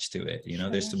attached to it. You know,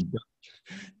 there's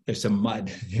some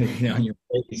mud, you know, on your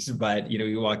face, but, you know,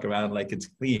 you walk around like it's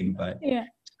clean, but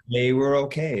they were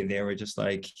okay. They were just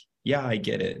like, yeah, I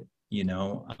get it. You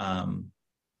know,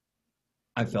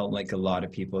 I felt like a lot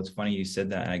of people, it's funny you said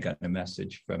that. I got a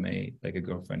message from a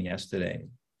girlfriend yesterday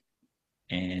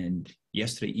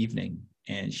evening,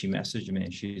 and she messaged me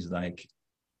and she's like,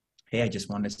 hey, I just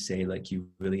wanted to say, like, you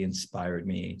really inspired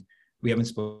me. We haven't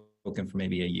spoken for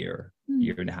maybe a year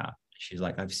and a half. She's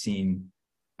like,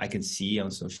 I can see on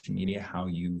social media how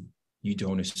you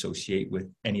don't associate with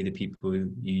any of the people you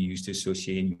used to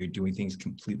associate, and you're doing things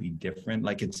completely different.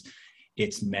 Like it's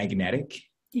magnetic,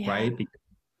 right? Because,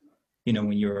 you know,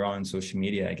 when you're on social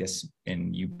media, I guess,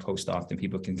 and you post often,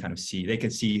 people can kind of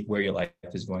see where your life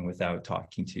is going without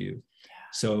talking to you.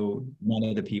 So none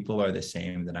of the people are the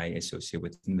same that I associate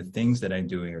with, and the things that I'm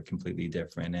doing are completely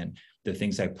different. And the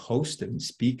things I post and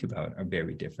speak about are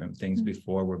very different. Things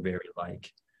before were very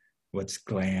like what's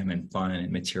glam and fun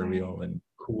and material and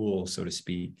cool, so to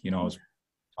speak. You know, I was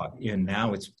talking, and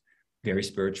now it's very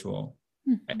spiritual.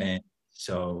 And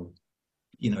so,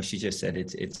 you know, she just said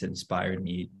it's inspired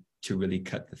me to really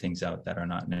cut the things out that are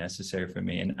not necessary for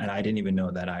me. And I didn't even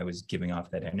know that I was giving off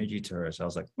that energy to her. So I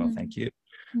was like, well, thank you.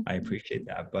 I appreciate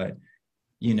that. But,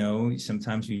 you know,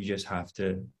 sometimes you just have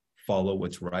to follow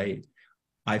what's right.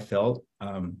 I felt,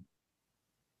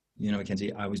 you know,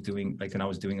 Mackenzie, I was doing like, and I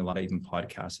was doing a lot of even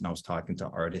podcasts, and I was talking to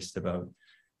artists about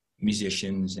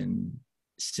musicians and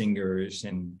singers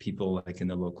and people like in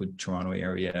the local Toronto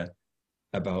area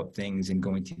about things and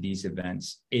going to these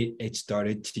events. It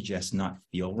started to just not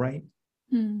feel right.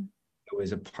 There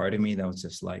was a part of me that was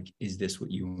just like, is this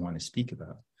what you want to speak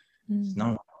about? It's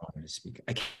not what I wanted to speak.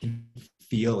 I can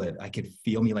feel it. I could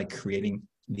feel me like creating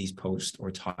these posts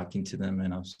or talking to them,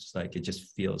 and I was just like, it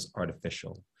just feels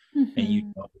artificial. And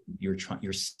you know,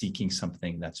 you're seeking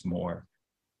something that's more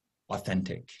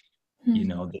authentic. You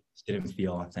know, that didn't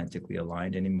feel authentically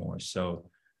aligned anymore. So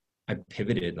I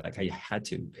pivoted. Like I had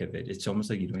to pivot. It's almost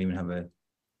like you don't even have a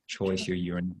choice. You're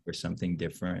yearning for something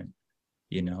different.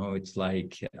 You know, it's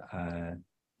like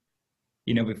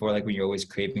you know, before, like when you're always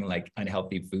craving like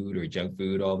unhealthy food or junk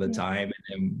food all the time,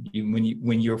 and then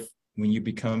when you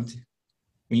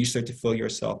start to fill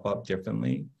yourself up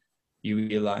differently, you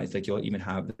realize like you'll even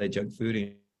have the junk food,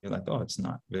 and you're like, oh, it's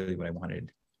not really what I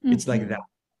wanted. It's like that.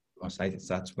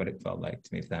 That's what it felt like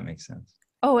to me, if that makes sense.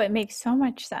 Oh, it makes so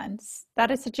much sense. That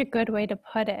is such a good way to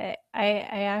put it. I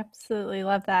absolutely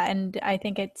love that. And I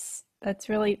think it's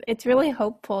really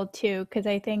hopeful too, because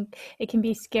I think it can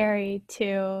be scary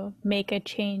to make a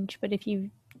change, but if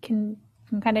you can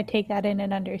kind of take that in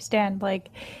and understand, like,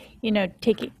 you know,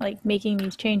 taking like making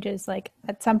these changes, like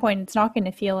at some point it's not going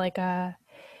to feel like a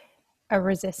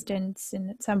resistance,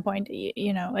 and at some point,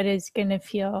 you know, it is going to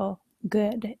feel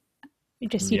good. You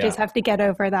Yeah. just have to get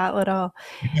over that little,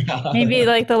 maybe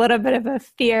like the little bit of a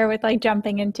fear with like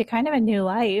jumping into kind of a new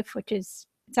life, which is,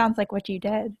 it sounds like what you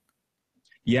did.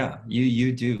 Yeah,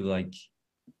 you do. Like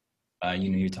you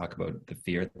know, you talk about the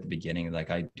fear at the beginning. Like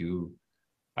I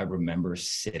remember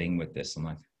sitting with this. I'm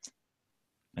like,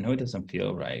 I know it doesn't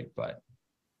feel right, but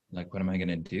like, what am I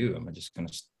gonna do? Am I just gonna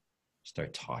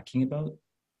start talking about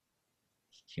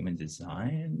human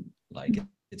design? Like,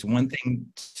 it's one thing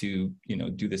to, you know,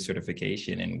 do the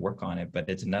certification and work on it, but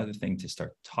it's another thing to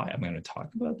start talking. I'm going to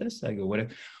talk about this. I go,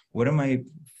 what are my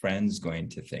friends going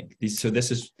to think? So this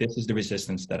is the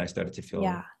resistance that I started to feel.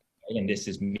 Yeah. And this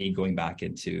is me going back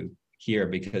into here,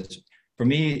 because for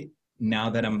me, now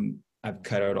that I've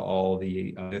cut out all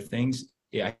the other things,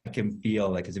 yeah, I can feel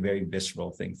like it's a very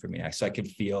visceral thing for me. So I can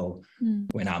feel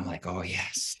when I'm like, oh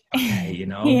yes, okay, you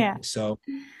know. Yeah. So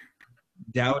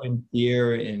doubt and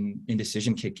fear and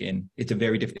indecision kick in. It's a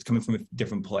very different, it's coming from a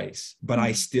different place, but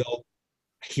I still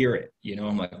hear it, you know.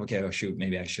 I'm like, okay, oh shoot,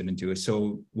 maybe I shouldn't do it.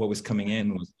 So what was coming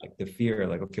in was like the fear,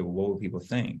 like, okay, well, what will people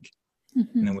think?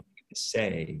 And then what do you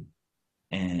say?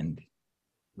 And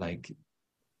like,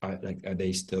 are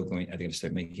they still going, are they going to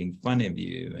start making fun of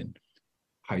you? And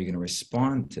how are you going to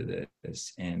respond to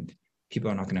this? And people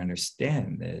are not going to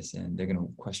understand this, and they're going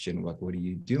to question, like, what are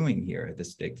you doing here at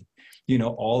this big, you know,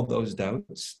 all those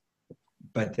doubts.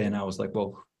 But then I was like,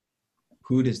 well,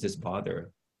 who does this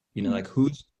bother? You know, like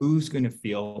who's going to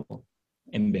feel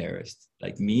embarrassed?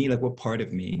 Like me? Like what part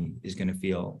of me is going to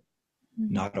feel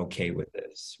not okay with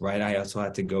this, right? I also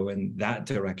had to go in that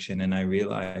direction, and I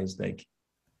realized, like,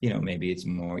 you know, maybe it's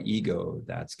more ego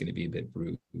that's going to be a bit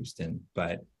bruised, and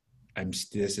but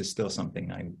this is still something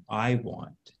I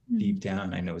want deep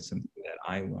down. I know it's something that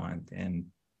I want, and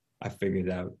I figured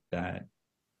out that,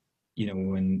 you know,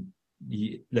 when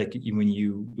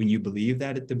you believe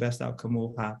that the best outcome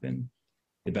will happen,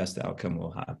 the best outcome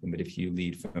will happen. But if you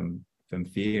lead from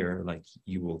fear, like,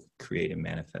 you will create and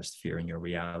manifest fear in your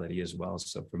reality as well.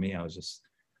 So for me, I just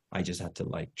had to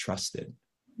like trust it,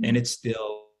 and it's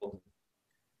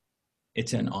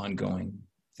an ongoing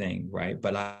thing, right?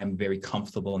 But I'm very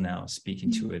comfortable now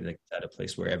speaking to it, like at a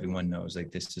place where everyone knows,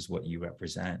 like, this is what you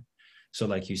represent. So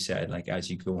like you said, like as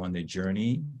you go on the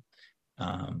journey,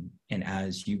 and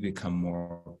as you become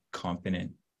more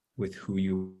confident with who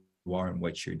you are and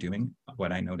what you're doing,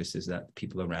 what I notice is that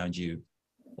people around you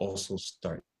also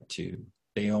start to,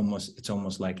 it's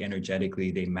almost like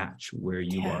energetically they match where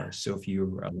you are. So if you're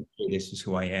like, hey, this is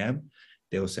who I am,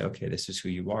 they'll say, okay, this is who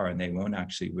you are, and they won't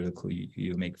actually ridicule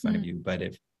you, make fun of you. But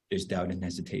if there's doubt and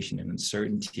hesitation and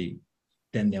uncertainty,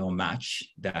 then they'll match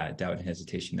that doubt and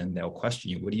hesitation, and they'll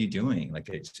question you. What are you doing? Like,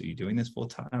 so you're doing this full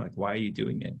time? Like, why are you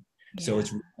doing it? Yeah. So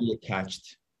it's really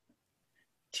attached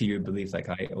to your belief. Like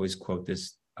I always quote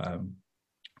this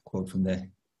quote from the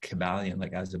Kabbalion,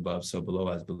 like as above, so below,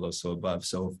 as below, so above.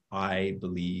 So if I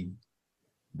believe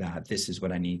that this is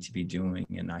what I need to be doing,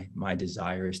 and my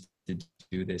desire is to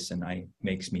do this, and I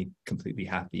makes me completely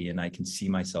happy, and I can see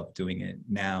myself doing it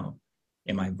now,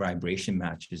 and my vibration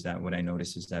matches that, what I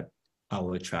notice is that I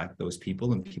will attract those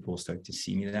people, and people will start to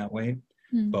see me that way.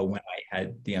 But when I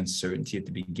had the uncertainty at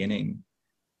the beginning,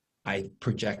 I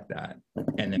project that,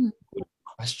 and then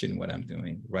question what I'm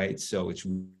doing, right? So it's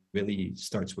really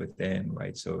starts within,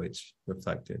 right? So it's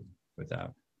reflected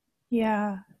without.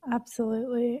 Yeah,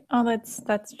 absolutely. Oh,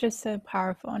 that's just so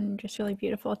powerful and just really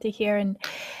beautiful to hear. And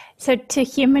so to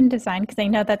human design, because I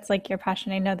know that's like your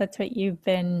passion, I know that's what you've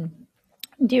been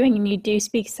doing and you do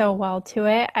speak so well to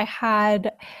it. I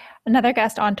had another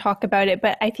guest on talk about it,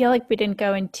 but I feel like we didn't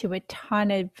go into a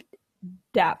ton of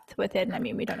depth with it. And I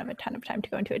mean, we don't have a ton of time to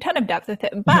go into a ton of depth with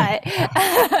it, but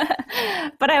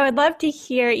but I would love to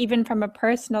hear, even from a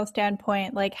personal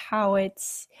standpoint, like how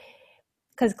it's,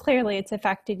 because clearly it's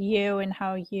affected you and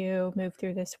how you move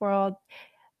through this world.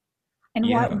 In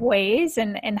what Yeah. ways,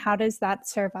 and how does that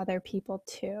serve other people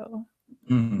too?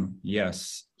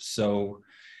 Yes. So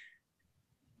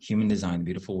human design, the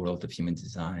beautiful world of human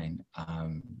design.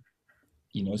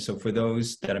 So for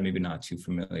those that are maybe not too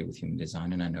familiar with human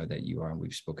design, and I know that you are, and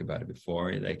we've spoke about it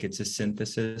before, like it's a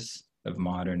synthesis of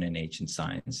modern and ancient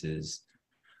sciences.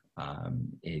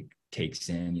 It takes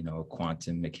in,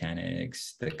 quantum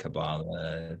mechanics, the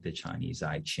Kabbalah, the Chinese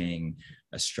I Ching,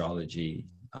 astrology,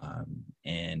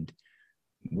 and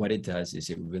what it does is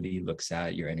it really looks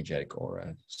at your energetic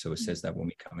aura. So it says that when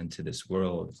we come into this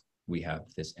world, we have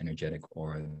this energetic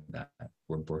aura that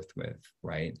we're birthed with,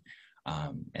 right?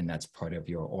 And that's part of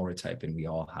your aura type, and we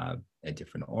all have a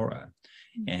different aura.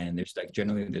 And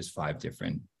generally there's 5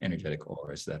 different energetic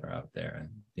auras that are out there.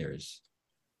 There's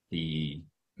the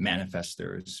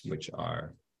manifestors, which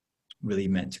are really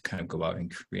meant to kind of go out and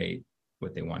create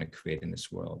what they want to create in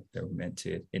this world. They're meant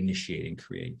to initiate and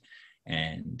create,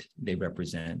 and they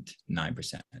represent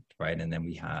 9%, right? And then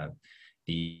we have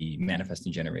the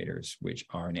manifesting generators, which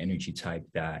are an energy type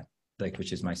that,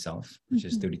 which is myself, which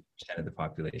is 30% of the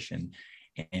population.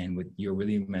 And you're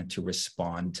really meant to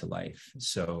respond to life.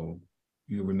 So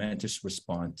you were meant to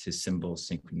respond to symbols,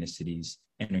 synchronicities,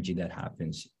 energy that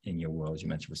happens in your world. You're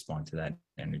meant to respond to that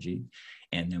energy.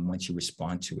 And then once you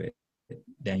respond to it,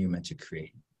 then you're meant to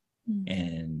create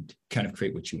and kind of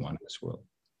create what you want in this world.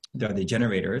 There are the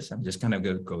generators. I'm just kind of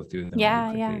going to go through them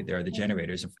really quickly. Yeah. There are the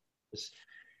generators.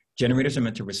 Generators are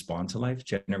meant to respond to life.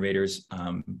 Generators,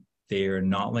 they're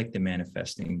not like the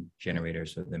manifesting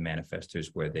generators or the manifestors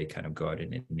where they kind of go out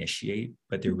and initiate,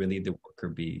 but they're really the worker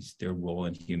bees. Their role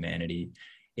in humanity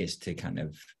is to kind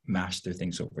of master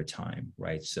things over time,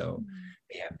 right? So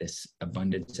they have this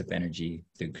abundance of energy.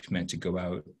 They're meant to go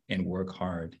out and work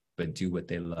hard, but do what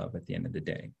they love at the end of the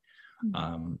day.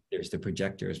 There's the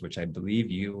projectors, which I believe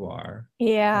you are.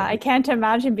 Yeah, I can't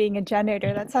imagine being a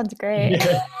generator. That sounds great.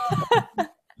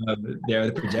 They're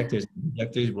the projectors.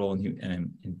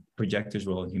 Projectors'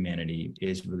 role in humanity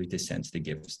is really to sense the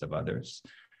gifts of others.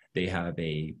 They have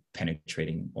a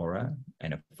penetrating aura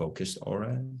and a focused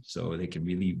aura, so they can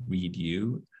really read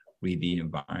you, read the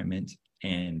environment,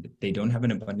 and they don't have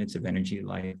an abundance of energy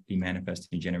like the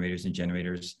manifesting generators and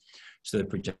generators. So the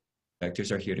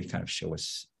projectors are here to kind of show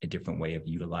us a different way of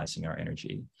utilizing our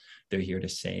energy. They're here to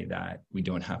say that we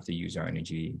don't have to use our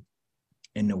energy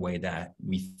in the way that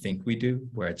we think we do,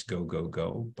 where it's go, go,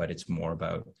 go, but it's more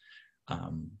about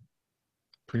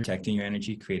protecting your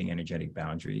energy, creating energetic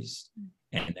boundaries.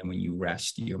 And then when you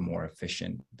rest, you're more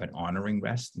efficient, but honoring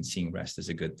rest and seeing rest as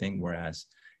a good thing. Whereas,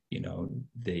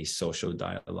 the social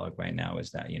dialogue right now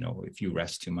is that, if you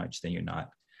rest too much, then you're not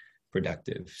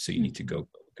productive. So you need to go,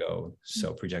 go, go.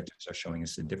 So projectors are showing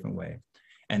us a different way.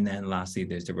 And then lastly,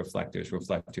 there's the reflectors.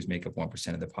 Reflectors make up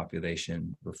 1% of the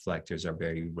population. Reflectors are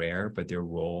very rare, but their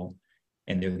role,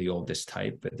 and they're the oldest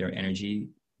type, but their energy,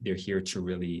 they're here to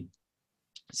really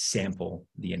sample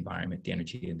the environment, the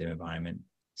energy in the environment,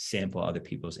 sample other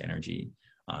people's energy.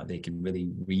 They can really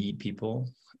read people.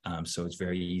 So it's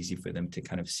very easy for them to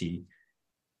kind of see,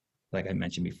 like I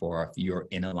mentioned before, if you're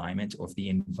in alignment or if the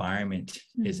environment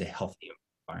is a healthy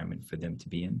environment for them to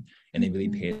be in. And they really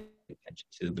pay attention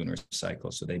to the lunar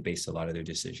cycle. So they base a lot of their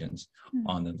decisions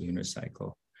on the lunar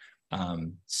cycle.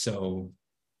 So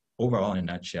overall, in a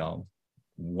nutshell,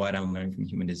 what I'm learning from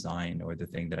human design, or the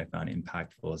thing that I found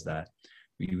impactful, is that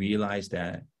we realize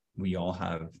that we all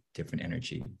have different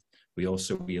energy. we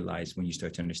also realize when you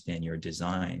start to understand your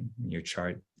design, your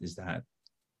chart, is that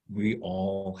we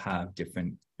all have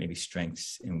different maybe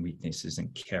strengths and weaknesses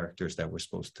and characters that we're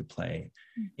supposed to play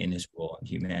in this role of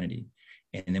humanity.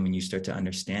 And then when you start to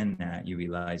understand that, you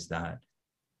realize that,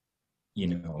 you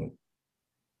know,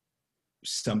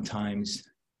 sometimes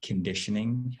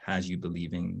conditioning has you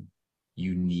believing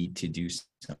you need to do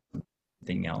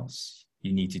something else.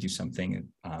 You need to do something.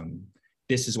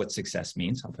 This is what success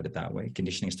means. I'll put it that way.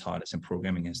 Conditioning has taught us and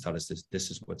programming has taught us this.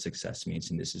 This is what success means.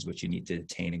 And this is what you need to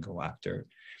attain and go after.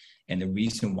 And the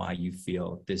reason why you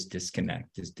feel this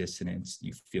disconnect, this dissonance,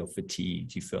 you feel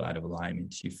fatigued, you feel out of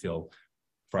alignment, you feel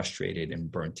frustrated and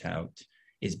burnt out,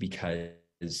 is because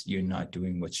you're not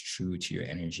doing what's true to your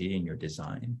energy and your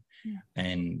design. Yeah.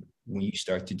 And when you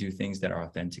start to do things that are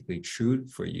authentically true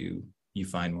for you, you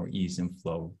find more ease and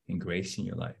flow and grace in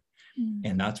your life.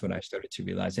 And that's what I started to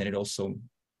realize. And it also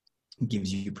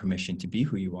gives you permission to be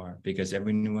who you are, because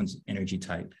everyone's energy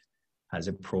type has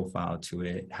a profile to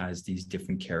it, has these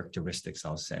different characteristics,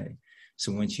 I'll say.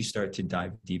 So once you start to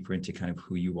dive deeper into kind of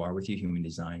who you are with your human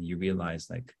design, you realize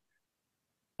like,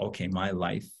 okay, my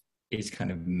life is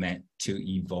kind of meant to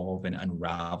evolve and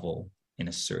unravel in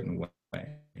a certain way.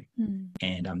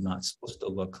 And I'm not supposed to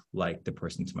look like the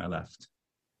person to my left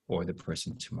or the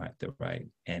person to the right.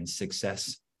 And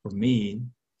success for me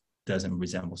doesn't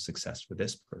resemble success for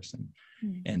this person.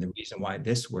 And the reason why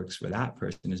this works for that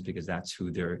person is because that's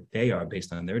who they are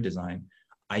based on their design.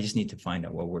 I just need to find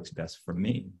out what works best for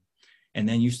me. And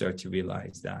then you start to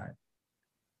realize that,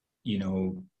 you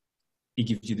know, it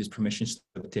gives you this permission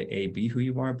to be who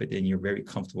you are, but then you're very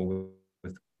comfortable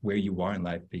with where you are in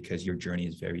life because your journey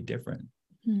is very different,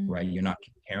 right? You're not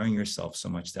comparing yourself so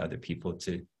much to other people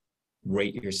to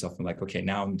rate yourself and like, okay,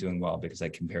 now I'm doing well because I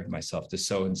compared myself to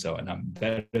so-and-so and I'm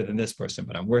better than this person,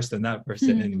 but I'm worse than that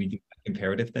person. And we do that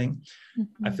comparative thing.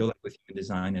 I feel like with human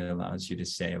design, it allows you to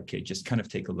say, okay, just kind of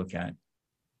take a look at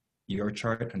your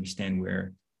chart, understand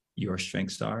where your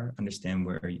strengths are, understand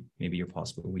where maybe your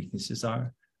possible weaknesses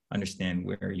are, understand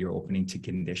where you're opening to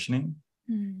conditioning.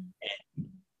 And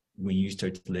when you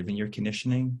start to live in your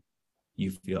conditioning, you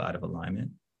feel out of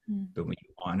alignment. But when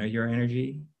you honor your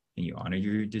energy and you honor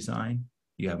your design,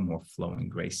 you have more flow and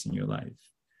grace in your life.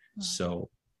 So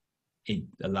it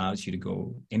allows you to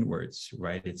go inwards,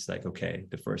 right? It's like, okay,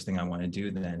 the first thing I want to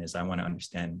do then is I want to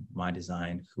understand my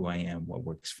design, who I am, what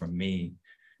works for me.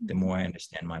 The more I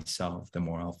understand myself, the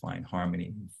more I'll find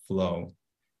harmony and flow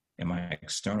in my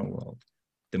external world.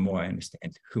 The more I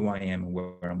understand who I am and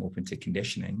where I'm open to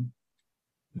conditioning,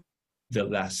 the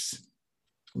less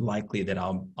likely that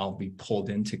I'll be pulled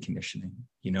into conditioning.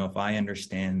 You know, if I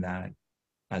understand that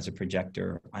as a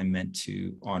projector, I'm meant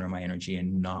to honor my energy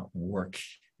and not work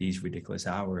these ridiculous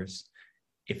hours.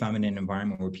 If I'm in an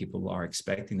environment where people are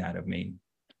expecting that of me,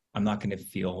 I'm not going to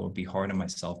feel or be hard on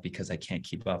myself because I can't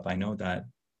keep up. I know that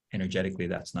energetically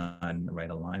that's not in the right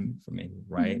alignment for me,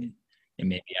 right? And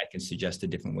maybe I can suggest a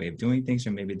different way of doing things,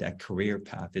 or maybe that career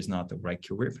path is not the right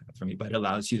career path for me, but it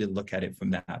allows you to look at it from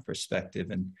that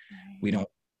perspective. And we don't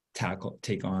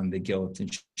take on the guilt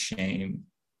and shame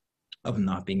of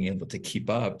not being able to keep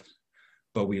up,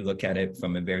 but we look at it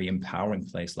from a very empowering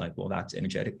place, like, well, that's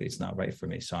energetically, it's not right for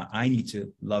me. So I need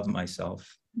to love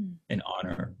myself and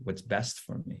honor what's best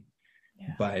for me.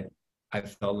 But I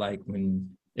felt like when,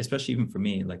 especially even for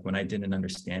me, like when I didn't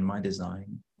understand my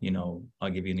design, you know, I'll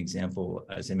give you an example.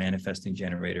 As a manifesting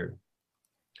generator,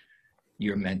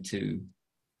 you're meant to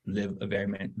live a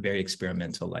very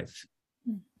experimental life.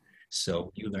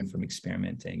 So you learn from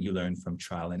experimenting, you learn from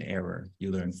trial and error, you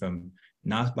learn from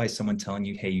not by someone telling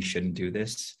you, hey, you shouldn't do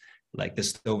this. Like the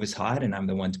stove is hot and I'm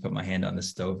the one to put my hand on the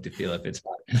stove to feel if it's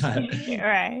hot or not.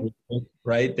 Right.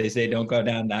 Right? They say, don't go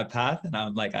down that path. And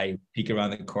I'm like, I peek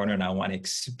around the corner and I want to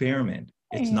experiment.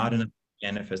 It's not enough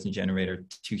manifesting generator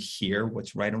to hear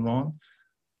what's right and wrong.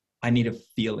 I need to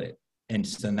feel it. And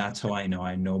so that's how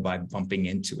I know by bumping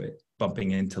into it,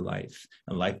 bumping into life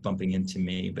and life bumping into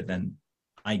me. But then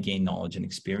I gain knowledge and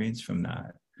experience from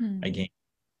that. I gain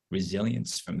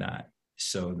resilience from that.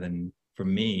 So then for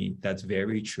me, that's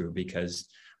very true because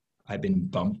I've been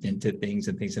bumped into things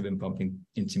and things have been bumping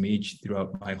into me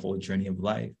throughout my whole journey of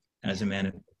life. As a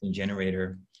manifesting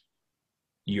generator,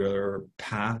 your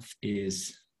path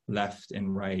is left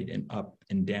and right and up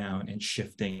and down and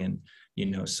shifting. And, you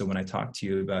know, so when I talk to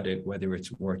you about it, whether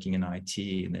it's working in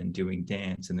IT and then doing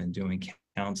dance and then doing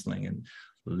counseling and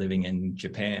living in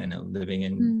Japan and living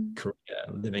in Korea,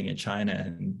 living in China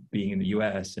and being in the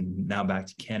US and now back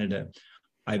to Canada,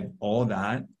 all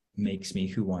that makes me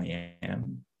who I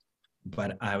am.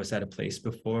 But I was at a place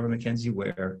before, Mackenzie,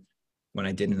 where when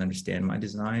I didn't understand my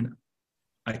design,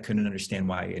 I couldn't understand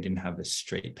why I didn't have a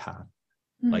straight path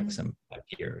like Mm. some of my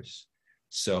peers.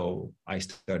 So I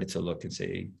started to look and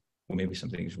say, well, maybe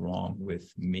something's wrong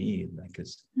with me,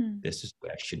 because Mm. this is the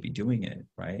way I should be doing it,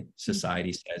 right?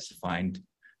 Society says find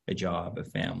a job, a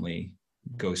family,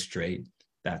 go straight.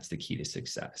 That's the key to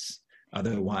success.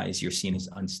 Otherwise, you're seen as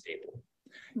unstable,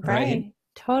 right? Right.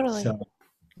 Totally. So,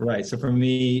 right. So for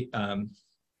me,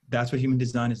 that's what human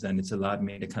design has done. It's allowed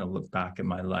me to kind of look back at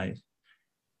my life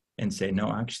and say,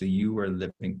 no, actually, you are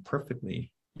living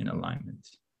perfectly in alignment.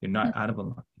 You're not out of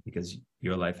alignment because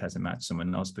your life hasn't matched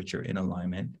someone else, but you're in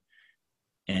alignment,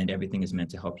 and everything is meant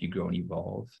to help you grow and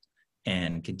evolve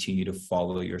and continue to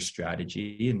follow your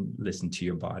strategy and listen to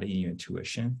your body and your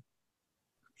intuition,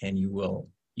 and you will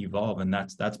evolve. And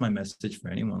that's my message for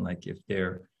anyone. Like if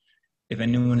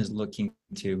anyone is looking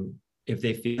to, if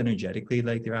they feel energetically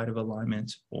like they're out of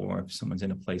alignment, or if someone's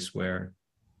in a place where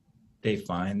they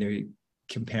find they're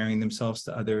comparing themselves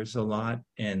to others a lot,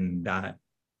 and that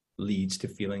leads to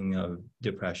feeling of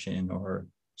depression or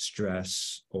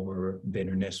stress or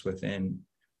bitterness within,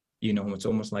 it's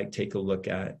almost like take a look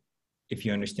at, if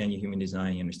you understand your human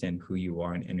design, you understand who you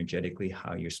are and energetically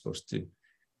how you're supposed to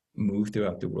move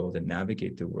throughout the world and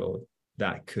navigate the world.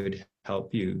 That could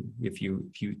help you. If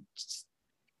you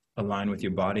align with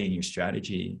your body and your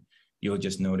strategy, you'll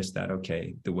just notice that,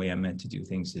 okay, the way I'm meant to do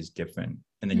things is different.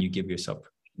 And then you give yourself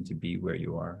permission to be where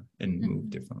you are and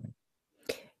move differently.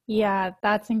 Yeah,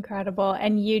 that's incredible.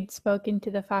 And you'd spoken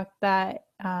to the fact that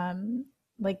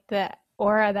like the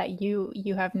aura that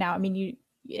you have now, I mean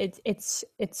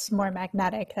it's more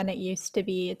magnetic than it used to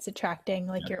be. It's attracting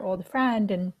like your old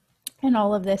friend and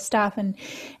all of this stuff. And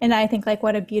I think like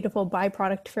what a beautiful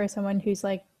byproduct for someone who's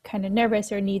like kind of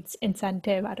nervous or needs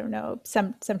incentive. I don't know.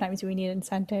 Sometimes we need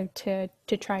incentive to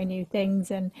try new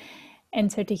things, and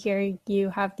so to hear you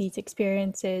have these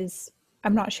experiences,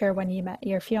 I'm not sure when you met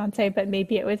your fiance, but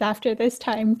maybe it was after this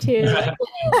time too. Like,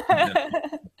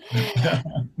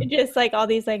 just like all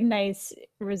these like nice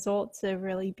results of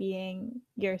really being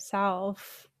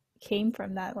yourself came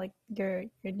from that, like your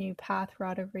new path,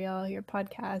 Rod of Real, your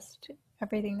podcast,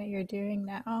 everything that you're doing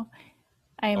now.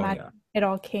 I Oh imagine yeah, it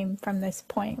all came from this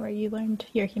point where you learned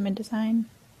your human design.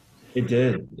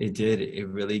 it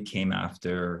really came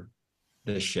after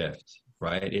the shift,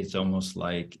 right? It's almost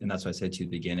like, and that's why I said to you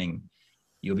at the beginning,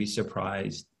 you'll be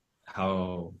surprised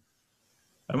how,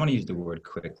 I don't want to use the word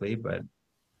quickly, but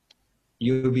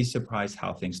you'll be surprised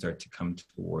how things start to come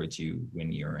towards you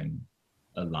when you're in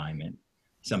alignment.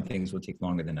 Some things will take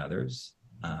longer than others.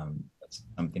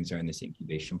 Some things are in this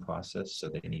incubation process, so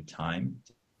they need time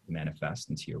to manifest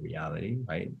into your reality,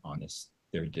 right, on this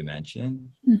third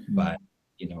dimension. Mm-hmm. But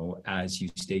as you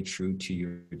stay true to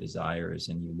your desires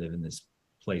and you live in this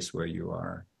place where you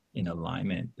are in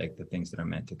alignment, like the things that are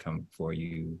meant to come for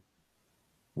you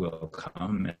will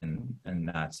come, and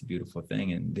that's a beautiful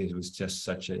thing. And there was just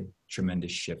such a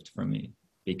tremendous shift for me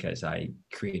because I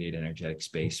created energetic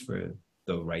space for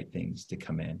the right things to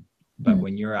come in. But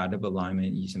when you're out of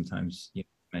alignment, you sometimes, you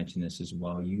mentioned this as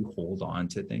well, you hold on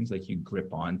to things, like you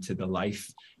grip on to the life,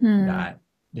 that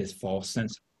this false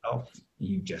sense of self,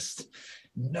 you just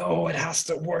know it has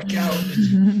to work out.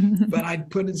 But I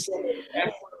put in so much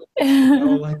effort,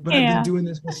 but I've been Yeah. doing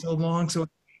this for so long, so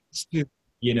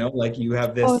like you have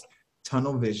Oh, this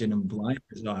tunnel vision and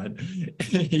blinders on.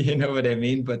 You know what I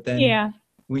mean? But then yeah.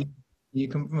 when you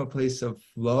come from a place of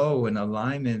flow and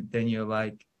alignment, then you're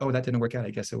like, oh, that didn't work out. I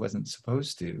guess it wasn't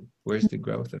supposed to. Where's the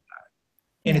growth of that?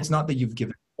 And Yeah. it's not that you've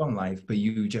given up on life, but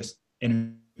you just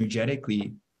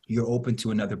energetically, you're open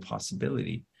to another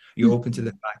possibility. You're open to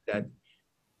the fact that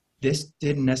this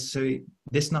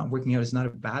not working out is not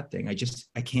a bad thing.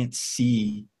 I can't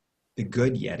see the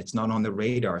good yet. It's not on the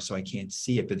radar, so I can't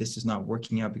see it. But this is not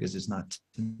working out because it's not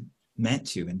meant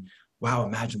to. And wow,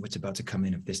 imagine what's about to come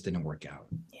in if this didn't work out.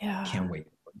 Yeah. Can't wait.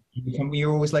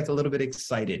 You're always like a little bit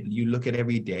excited. You look at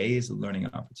every day as learning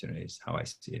opportunities, how I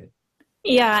see it.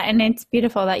 Yeah, and it's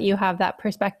beautiful that you have that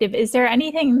perspective. Is there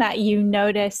anything that you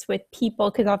notice with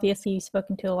people? Because obviously you've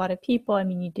spoken to a lot of people. I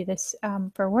mean, you do this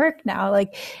for work now.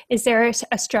 Like, is there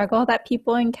a struggle that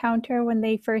people encounter when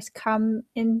they first come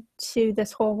into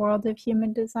this whole world of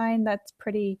human design that's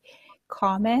pretty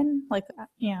common? Like,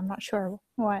 yeah, I'm not sure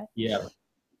what. Yeah.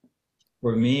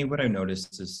 For me, what I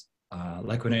noticed is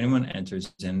like when anyone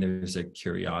enters in, there's a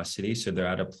curiosity. So they're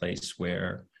at a place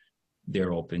where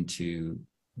they're open to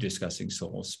discussing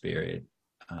soul, spirit,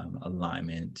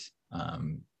 alignment,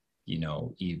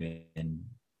 even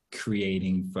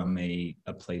creating from a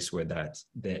place where that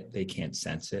they can't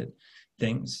sense it,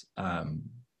 things.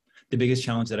 The biggest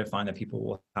challenge that I find that people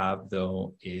will have,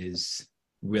 though, is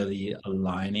really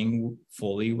aligning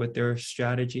fully with their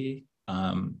strategy,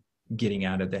 getting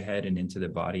out of the head and into the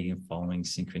body and following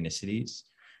synchronicities,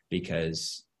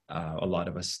 because a lot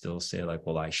of us still say like,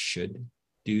 well, I should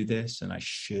do this and I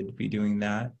should be doing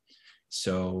that.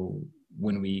 So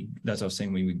that's what I was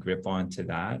saying, when we grip onto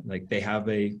that, like they have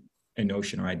a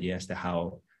notion or idea as to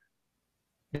how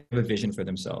they have a vision for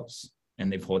themselves,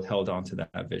 and they've held on to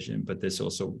that vision. But this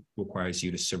also requires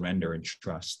you to surrender and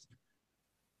trust,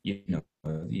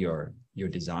 your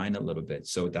design a little bit.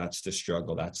 So that's the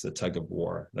struggle, that's the tug of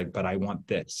war. Like, but I want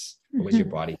this. What was your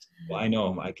body? Well, I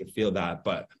know I can feel that,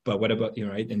 but what about you,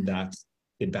 right? And that's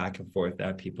the back and forth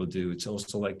that people do. It's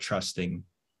also like trusting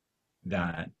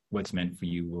that what's meant for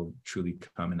you will truly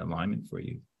come in alignment for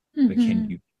you. But can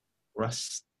you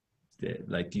trust it?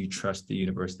 Like, do you trust the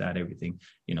universe that everything,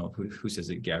 who says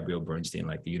it? Gabrielle Bernstein,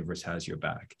 like the universe has your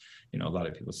back. A lot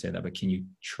of people say that, but can you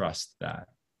trust that?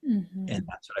 And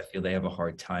that's what I feel they have a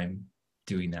hard time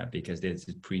doing, that because there's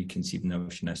a preconceived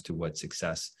notion as to what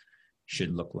success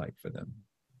should look like for them.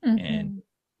 And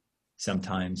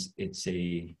sometimes it's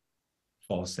a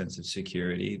false sense of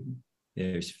security.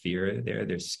 There's fear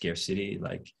there's scarcity.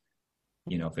 Like,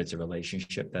 if it's a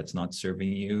relationship that's not serving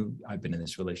you, I've been in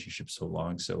this relationship so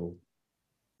long, so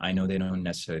I know they don't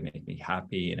necessarily make me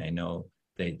happy, and I know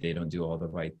they don't do all the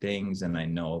right things, and I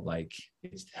know like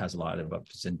it has a lot of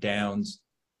ups and downs,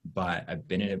 but I've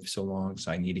been in it for so long,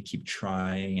 so I need to keep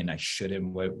trying, and I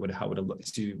shouldn't. How would it look?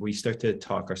 So we start to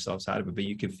talk ourselves out of it, but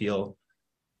you can feel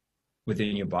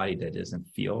within your body that doesn't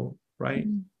feel right.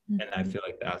 And I feel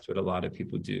like that's what a lot of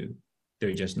people do.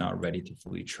 They're just not ready to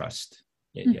fully trust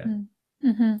it yet.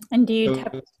 And do you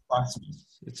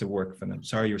it's a work for them.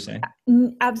 Sorry, you were saying?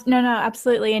 No,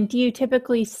 absolutely. And do you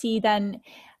typically see then,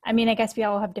 I mean, I guess we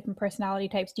all have different personality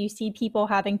types. Do you see people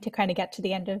having to kind of get to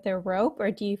the end of their rope,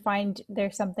 or do you find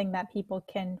there's something that people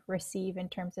can receive in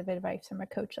terms of advice from a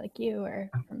coach like you or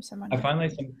from someone? I find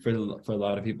like for a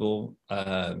lot of people,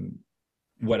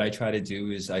 what I try to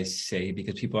do is I say,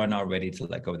 because people are not ready to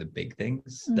let go of the big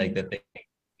things, like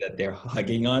that they're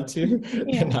hugging onto.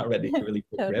 They're not ready to really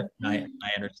grip. I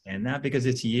understand that, because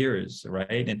it's years,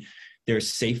 right? And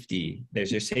there's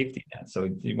your safety net. So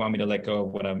you want me to let go of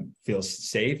what I feel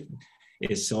safe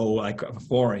is so like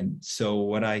foreign. So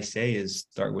what I say is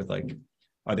start with like,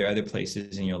 are there other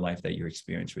places in your life that you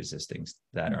experience resistance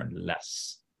that are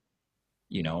less,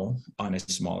 on a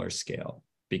smaller scale?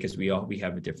 Because we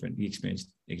experience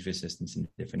resistance in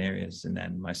different areas. And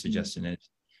then my suggestion is,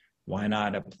 why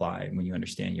not apply, when you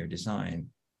understand your design,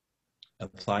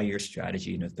 apply your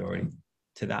strategy and authority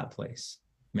to that place,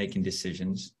 making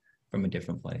decisions from a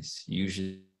different place.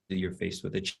 Usually you're faced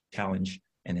with a challenge,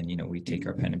 and then, we take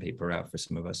our pen and paper out for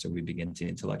some of us. So we begin to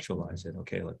intellectualize it.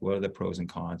 Okay, like what are the pros and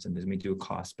cons? And then we do a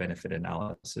cost benefit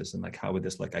analysis. And like, how would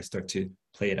this, like I start to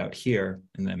play it out here,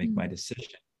 and then I make my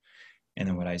decision. And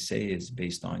then what I say is,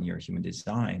 based on your human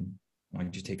design, why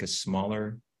don't you take a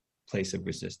smaller place of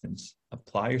resistance,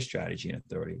 apply your strategy and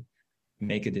authority,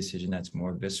 make a decision that's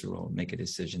more visceral, make a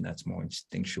decision that's more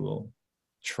instinctual,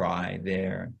 try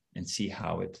there and see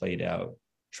how it played out.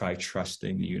 Try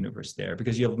trusting the universe there,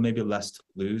 because you have maybe less to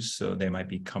lose, so they might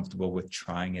be comfortable with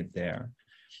trying it there,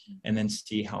 and then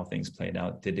see how things played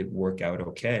out. Did it work out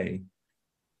okay?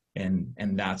 And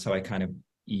that's how I kind of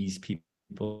ease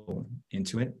people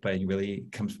into it, but it really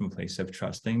comes from a place of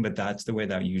trusting. But that's the way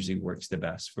that usually works the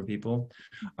best for people.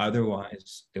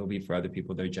 Otherwise, it'll be for other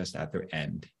people, they're just at their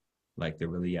end, like they're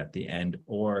really at the end,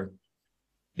 or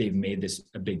they've made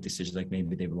a big decision, like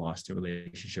maybe they've lost a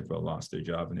relationship or lost their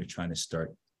job, and they're trying to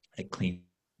start a clean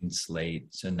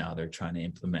slate. So now they're trying to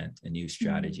implement a new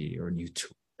strategy or a new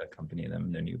tool to accompany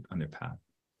them on their path.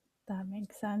 That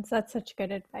makes sense. That's such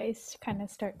good advice. Kind of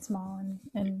start small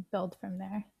and build from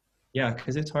there. Yeah,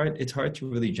 because it's hard to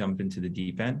really jump into the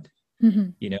deep end.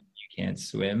 You can't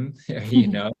swim,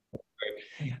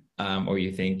 or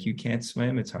you think you can't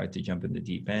swim. It's hard to jump in the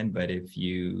deep end. But if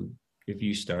you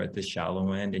start at the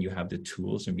shallow end and you have the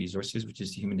tools and resources, which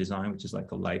is human design, which is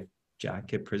like a life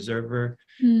jacket preserver,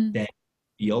 then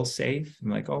feel safe. I'm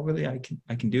like, oh, really? I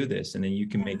can do this. And then you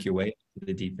can make your way to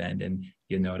the deep end, and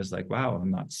you'll notice like, wow,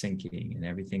 I'm not sinking, and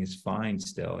everything is fine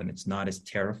still. And it's not as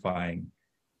terrifying,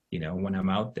 when I'm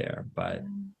out there. But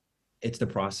it's the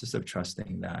process of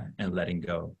trusting that and letting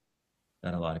go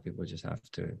that a lot of people just have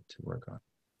to work on.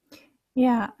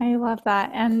 Yeah, I love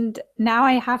that. And now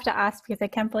I have to ask, because I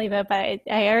can't believe it, but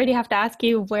I already have to ask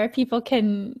you where people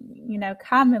can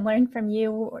come and learn from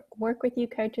you, work with you,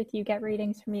 coach with you, get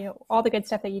readings from you, all the good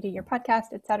stuff that you do, your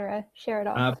podcast, etc. Share it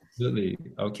all. Absolutely.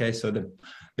 Okay. So the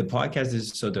podcast is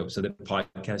so dope. So the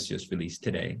podcast just released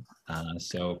today.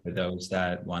 So for those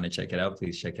that want to check it out,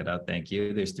 please check it out. Thank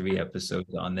you. There's 3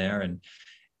 episodes on there, and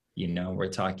we're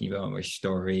talking about our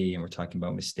story, and we're talking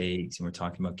about mistakes, and we're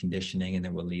talking about conditioning, and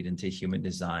then we'll lead into human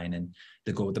design. And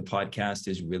the goal of the podcast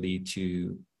is really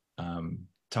to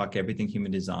talk everything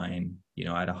human design,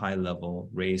 at a high level,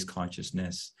 raise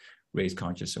consciousness, raise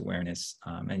conscious awareness,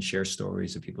 and share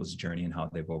stories of people's journey and how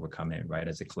they've overcome it, right?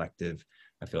 As a collective,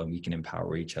 I feel like we can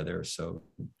empower each other. So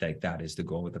that is the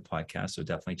goal with the podcast. So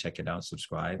definitely check it out,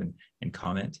 subscribe and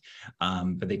comment.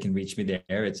 But they can reach me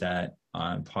there. It's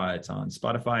it's on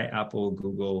Spotify, Apple,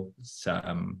 Google,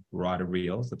 Raw to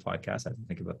Reels, the podcast. I have to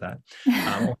think about that.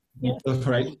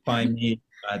 Right, find me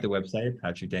at the website,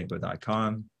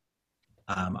 patrickdanquah.com.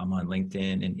 I'm on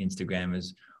LinkedIn and Instagram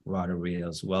as Raw to Real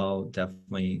as well.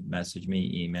 Definitely message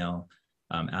me, email,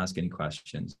 ask any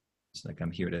questions. It's like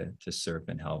I'm here to serve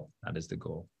and help. That is the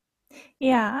goal.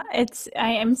 Yeah, I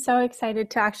am so excited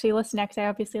to actually listen next. I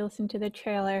obviously listened to the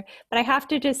trailer, but I have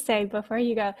to just say before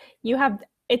you go,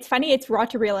 it's funny, it's raw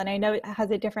to real, and I know it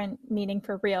has a different meaning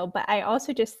for real, but I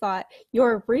also just thought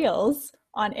your reels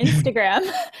on Instagram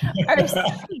are so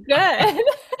good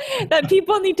that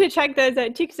people need to check those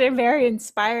out too, because they're very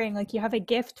inspiring. Like, you have a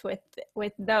gift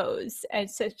with those, and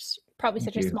it's probably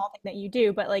such a small thing that you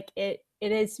do, but like it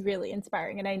is really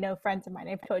inspiring. And I know friends of mine,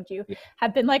 I've told you,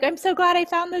 have been like, I'm so glad I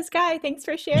found this guy. Thanks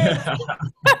for sharing.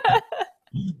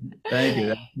 Thank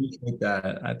you. I appreciate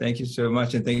that. Thank you so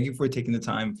much. And thank you for taking the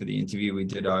time for the interview. We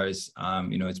did ours.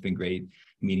 It's been great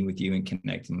meeting with you and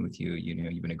connecting with you.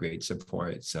 You've been a great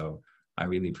support. So I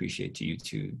really appreciate you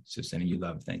too. So sending you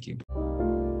love. Thank you.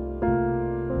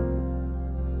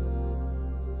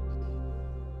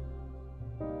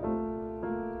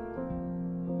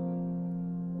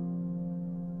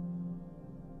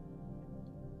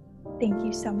 Thank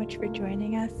you so much for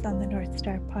joining us on the North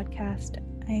Star podcast.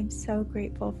 I am so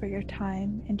grateful for your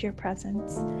time and your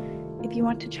presence. If you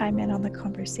want to chime in on the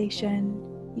conversation,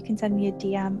 you can send me a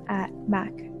DM at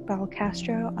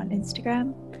MacValcastro on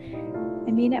Instagram.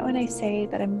 I mean it when I say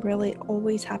that I'm really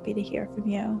always happy to hear from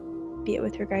you, be it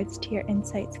with regards to your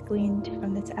insights gleaned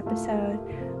from this episode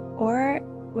or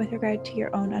with regard to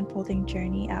your own unfolding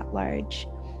journey at large.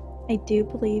 I do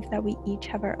believe that we each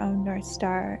have our own North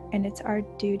Star, and it's our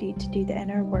duty to do the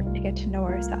inner work to get to know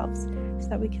ourselves so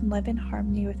that we can live in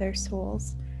harmony with our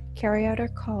souls, carry out our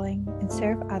calling, and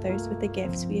serve others with the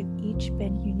gifts we have each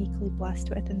been uniquely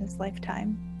blessed with in this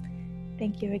lifetime.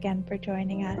 Thank you again for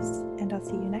joining us, and I'll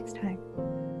see you next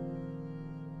time.